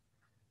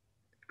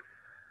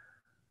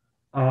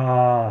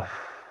 I'll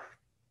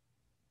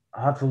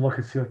have to look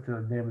and see what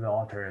the name of the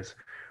author is.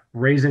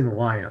 Raising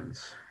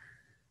Lions.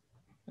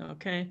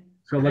 Okay.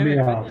 So let me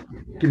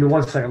give me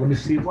 1 second. Let me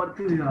see what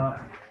the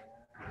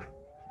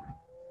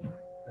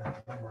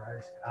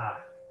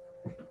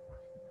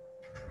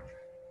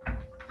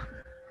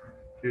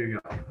here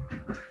you go.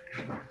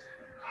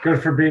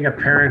 Good for being a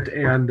parent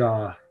and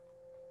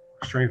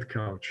strength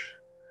coach.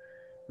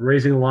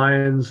 Raising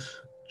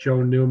Lions,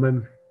 Joe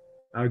Newman.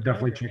 I would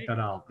definitely check that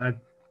out. That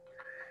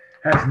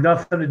has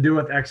nothing to do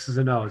with X's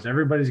and O's.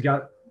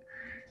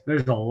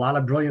 There's a lot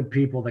of brilliant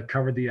people that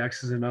cover the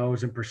X's and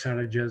O's and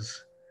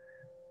percentages.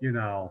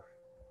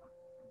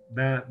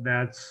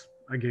 That's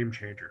a game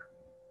changer.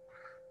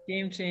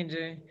 Game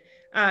changer.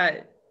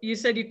 You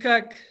said you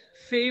cook.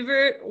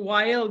 Favorite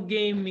wild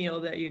game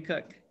meal that you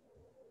cook?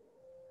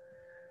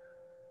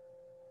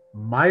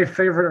 My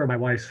favorite or my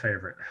wife's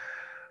favorite?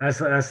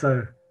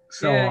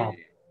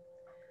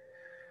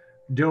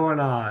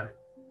 Doing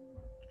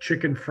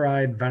chicken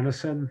fried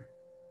venison,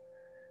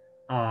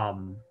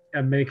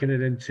 and making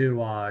it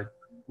into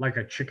like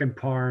a chicken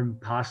parm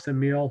pasta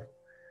meal.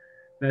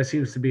 That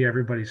seems to be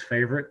everybody's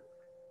favorite.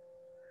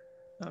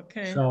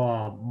 Okay.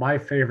 So my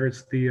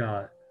favorite's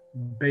the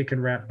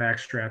bacon wrap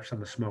backstraps on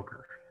the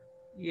smoker.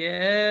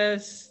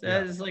 Yes,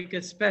 that is like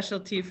a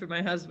specialty for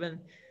my husband.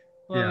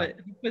 Love it.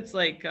 He puts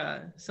like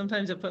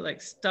sometimes I put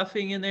like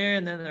stuffing in there,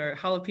 and then there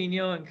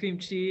jalapeno and cream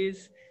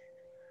cheese.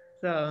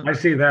 So I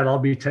see that. I'll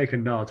be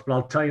taking notes, but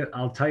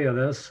I'll tell you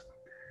this.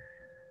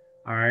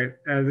 All right,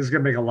 and this is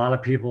gonna make a lot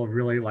of people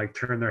really like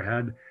turn their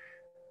head.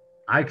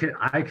 I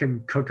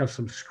can cook up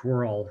some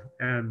squirrel,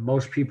 and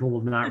most people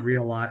will not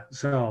realize.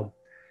 So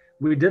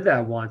we did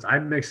that once. I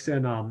mixed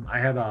in. I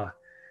had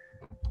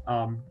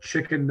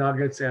chicken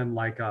nuggets and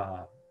like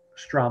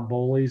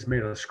strombolis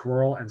made of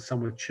squirrel and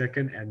some with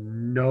chicken,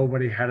 and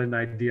nobody had an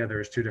idea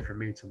there's 2 different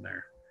meats in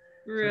there.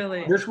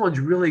 Really? So, this one's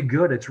really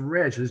good. It's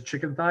rich. It's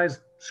chicken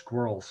thighs,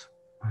 squirrels.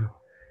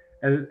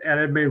 And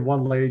it made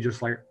one lady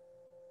just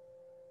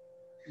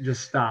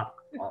stop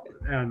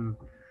and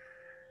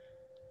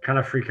kind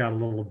of freak out a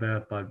little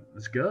bit, but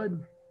it's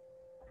good.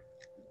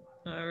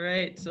 All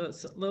right. So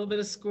it's a little bit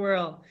of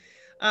squirrel.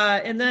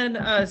 And then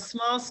a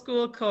small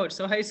school coach,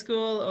 so high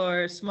school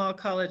or small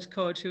college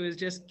coach who is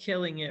just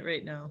killing it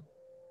right now.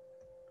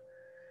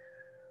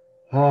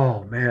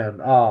 Oh man.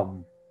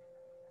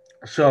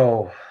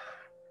 So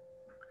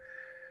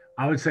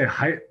I would say a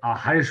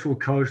high school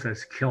coach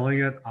that's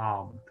killing it.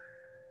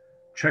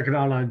 Check it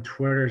out on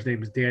Twitter. His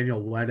name is Daniel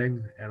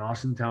Wedding at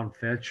Austintown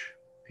Fitch.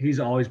 He's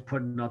always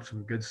putting up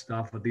some good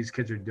stuff what these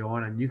kids are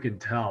doing, and you can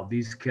tell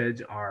these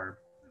kids are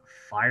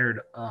fired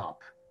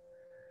up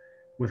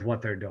with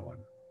what they're doing.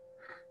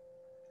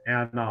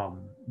 And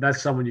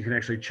that's someone you can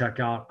actually check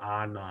out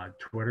on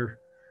Twitter,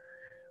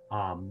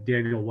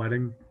 Daniel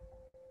Wedding.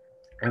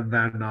 And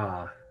then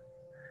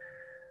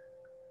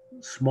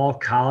small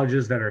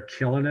colleges that are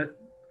killing it.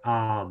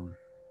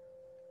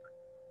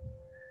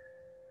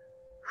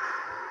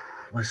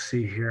 let's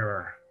see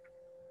here.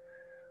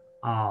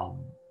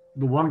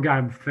 The one guy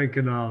I'm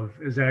thinking of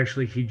is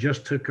actually he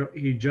just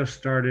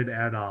started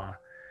at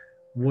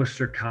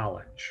Worcester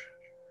College.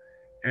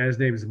 And his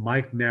name is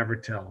Mike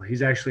Navratil.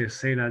 He's actually a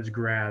St. Ed's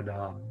grad.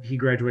 He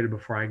graduated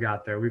before I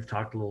got there. We've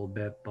talked a little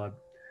bit, but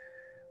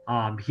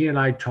he and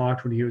I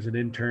talked when he was an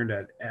intern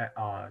at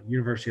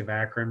University of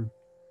Akron,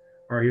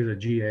 or he was a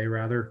GA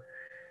rather.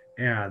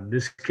 And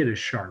this kid is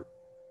sharp,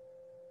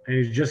 and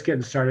he's just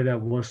getting started at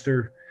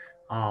Worcester.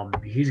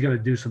 He's going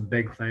to do some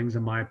big things,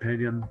 in my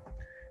opinion,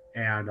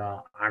 and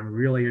I'm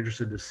really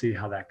interested to see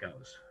how that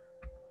goes.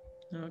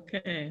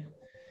 Okay.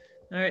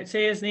 All right.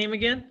 Say his name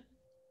again.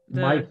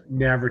 Mike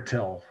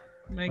Navratil.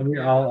 Mike.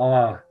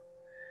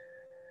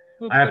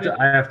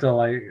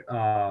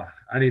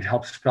 I need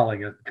help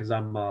spelling it because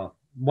I'm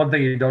one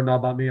thing you don't know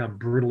about me, I'm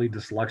brutally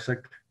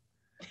dyslexic.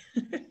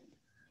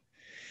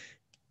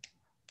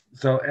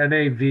 So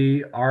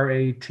Navratil.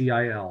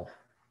 RATIL.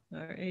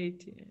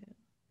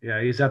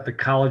 Yeah, he's at the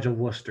College of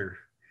Worcester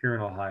here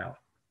in Ohio.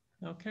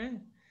 Okay.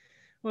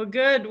 Well,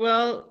 good.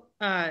 Well,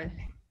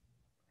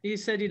 you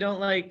said you don't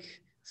like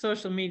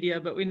social media,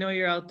 but we know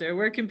you're out there.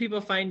 Where can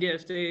people find you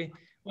if they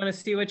want to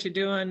see what you're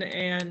doing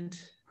and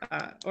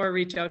or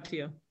reach out to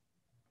you?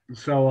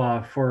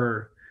 So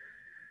for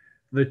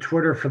the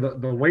Twitter, for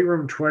the weight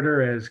room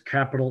Twitter is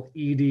capital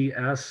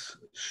EDS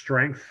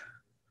strength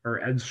or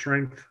Ed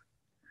strength.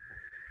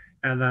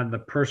 And then the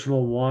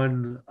personal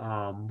one,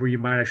 where you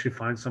might actually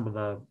find some of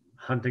the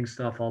hunting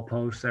stuff I'll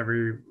post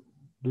every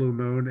blue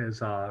moon,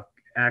 is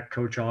at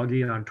Coach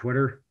Auggie on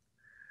Twitter.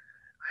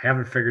 I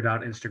haven't figured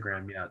out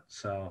Instagram yet,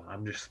 so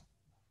I'm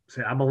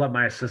gonna let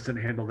my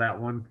assistant handle that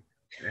one,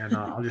 and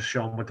I'll just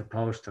show him what to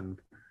post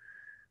and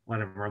let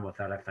him run with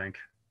that, I think.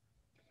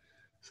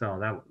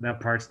 So that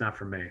part's not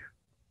for me.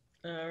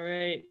 All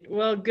right.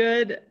 Well,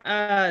 good.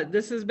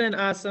 This has been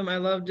awesome. I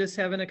love just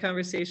having a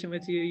conversation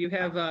with you. You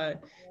have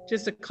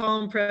just a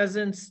calm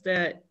presence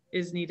that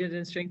is needed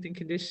in strength and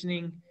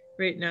conditioning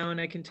right now, and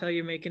I can tell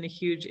you're making a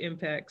huge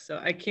impact. So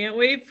I can't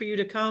wait for you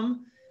to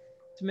come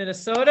to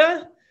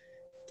Minnesota,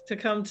 to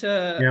come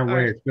to. Can't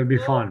wait. It's gonna be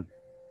fun.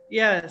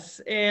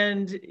 Yes,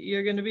 and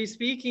you're going to be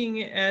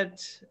speaking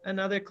at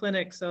another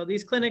clinic. So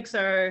these clinics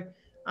are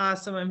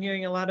awesome. I'm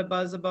hearing a lot of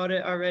buzz about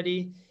it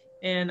already,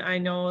 and I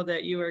know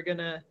that you are going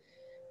to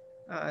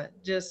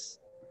just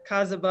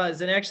cause a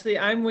buzz. And actually,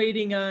 I'm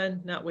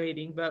not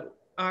waiting, but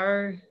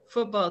our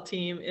football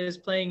team is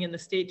playing in the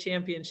state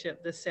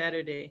championship this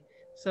Saturday.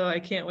 So I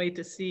can't wait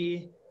to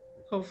see.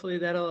 Hopefully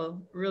that'll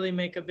really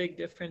make a big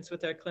difference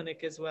with our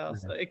clinic as well.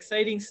 So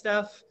exciting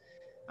stuff.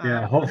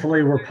 Yeah,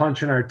 hopefully we're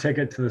punching our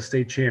ticket to the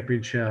state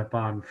championship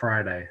on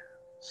Friday.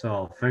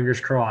 So fingers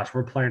crossed.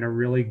 We're playing a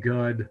really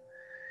good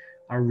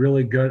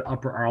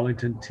Upper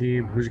Arlington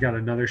team who's got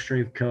another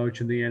strength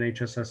coach in the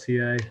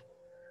NHSSCA.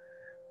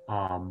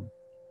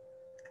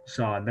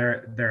 So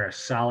they're a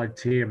solid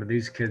team, and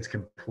these kids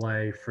can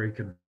play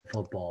freaking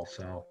football.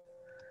 So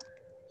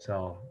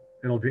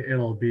it'll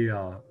be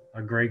a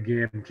great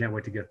game. Can't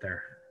wait to get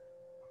there.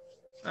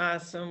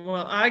 Awesome.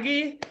 Well,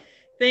 Auggie,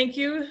 thank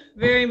you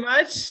very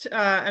much.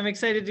 I'm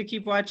excited to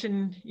keep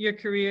watching your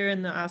career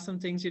and the awesome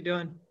things you're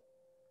doing.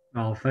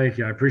 Oh, thank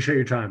you. I appreciate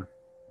your time.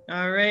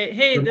 All right.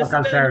 Hey, Good this luck has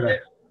on been Saturday.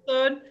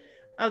 another episode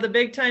of the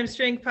Big Time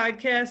Strength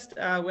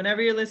Podcast.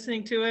 Whenever you're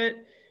listening to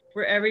it,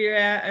 wherever you're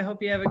at, I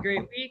hope you have a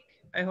great week.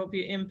 I hope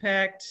you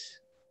impact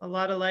a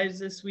lot of lives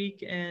this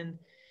week and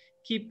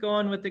keep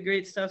going with the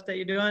great stuff that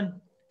you're doing.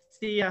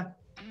 See ya.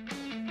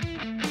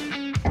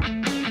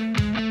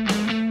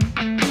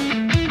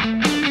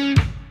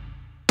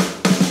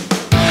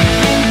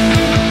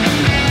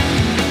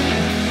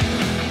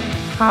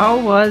 How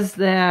was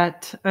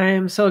that? I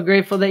am so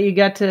grateful that you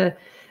got to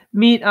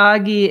meet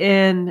Auggie.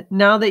 And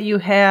now that you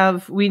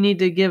have, we need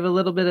to give a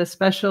little bit of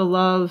special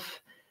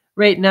love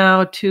right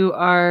now to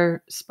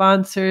our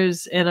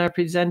sponsors and our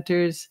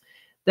presenters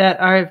that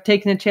are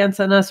taking a chance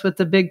on us with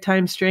the Big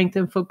Time Strength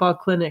and Football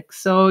Clinic.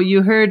 So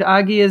you heard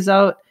Auggie is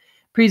out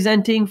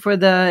presenting for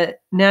the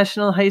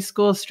National High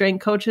School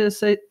Strength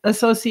Coaches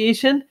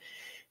Association.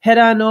 Head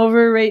on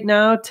over right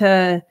now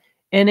to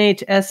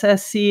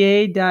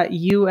nhssca.us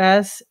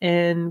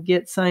and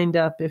get signed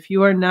up. If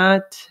you are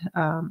not,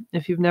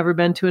 if you've never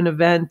been to an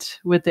event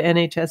with the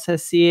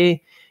NHSSCA,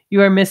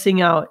 you are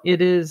missing out.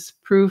 It is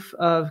proof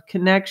of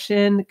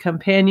connection,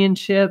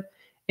 companionship,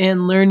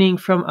 and learning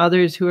from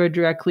others who are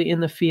directly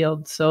in the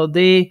field. So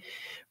they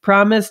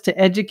promise to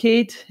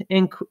educate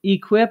and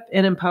equip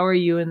and empower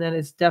you, and that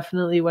is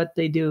definitely what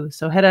they do.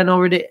 So head on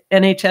over to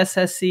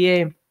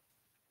NHSSCA.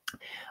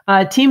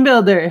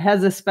 TeamBuildr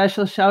has a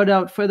special shout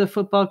out for the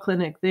football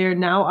clinic. They are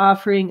now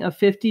offering a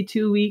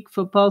 52-week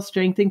football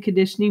strength and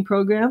conditioning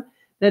program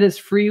that is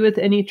free with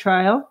any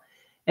trial.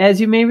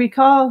 As you may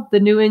recall, the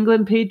New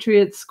England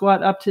Patriots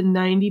squat up to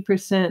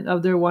 90%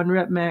 of their one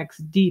rep max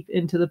deep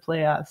into the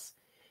playoffs.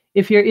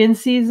 If your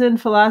in-season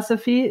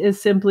philosophy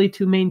is simply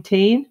to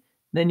maintain,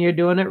 then you're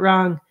doing it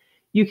wrong.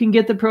 You can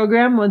get the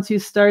program once you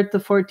start the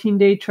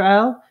 14-day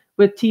trial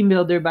with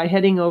TeamBuildr by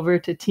heading over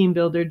to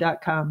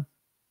teambuildr.com.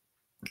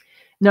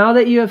 Now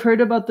that you have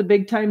heard about the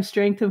Big Time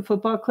Strength and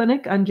Football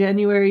Clinic on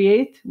January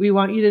 8th, we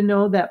want you to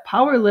know that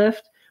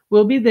PowerLift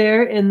will be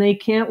there, and they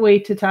can't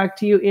wait to talk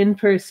to you in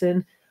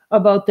person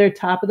about their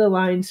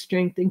top-of-the-line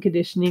strength and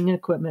conditioning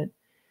equipment.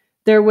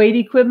 Their weight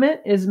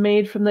equipment is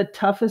made from the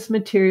toughest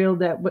material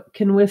that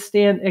can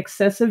withstand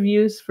excessive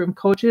use from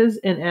coaches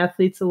and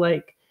athletes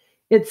alike.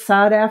 It's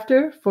sought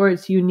after for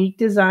its unique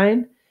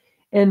design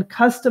and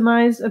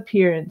customized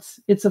appearance,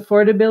 its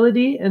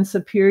affordability, and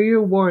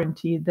superior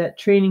warranty that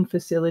training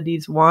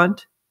facilities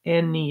want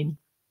and need.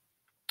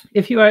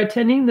 If you are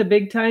attending the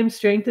Big Time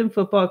Strength and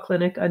Football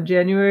Clinic on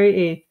January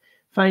 8th,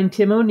 find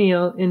Tim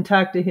O'Neill and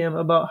talk to him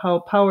about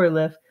how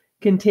PowerLift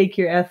can take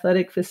your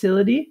athletic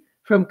facility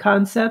from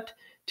concept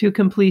to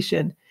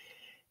completion.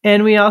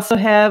 And we also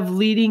have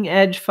Leading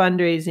Edge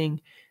Fundraising,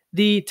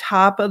 the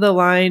top of the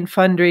line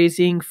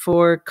fundraising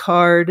for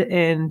card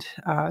and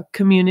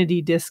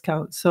community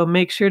discounts. So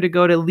make sure to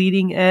go to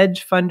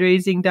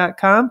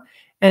leadingedgefundraising.com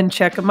and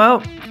check them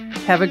out.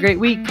 Have a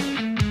great week.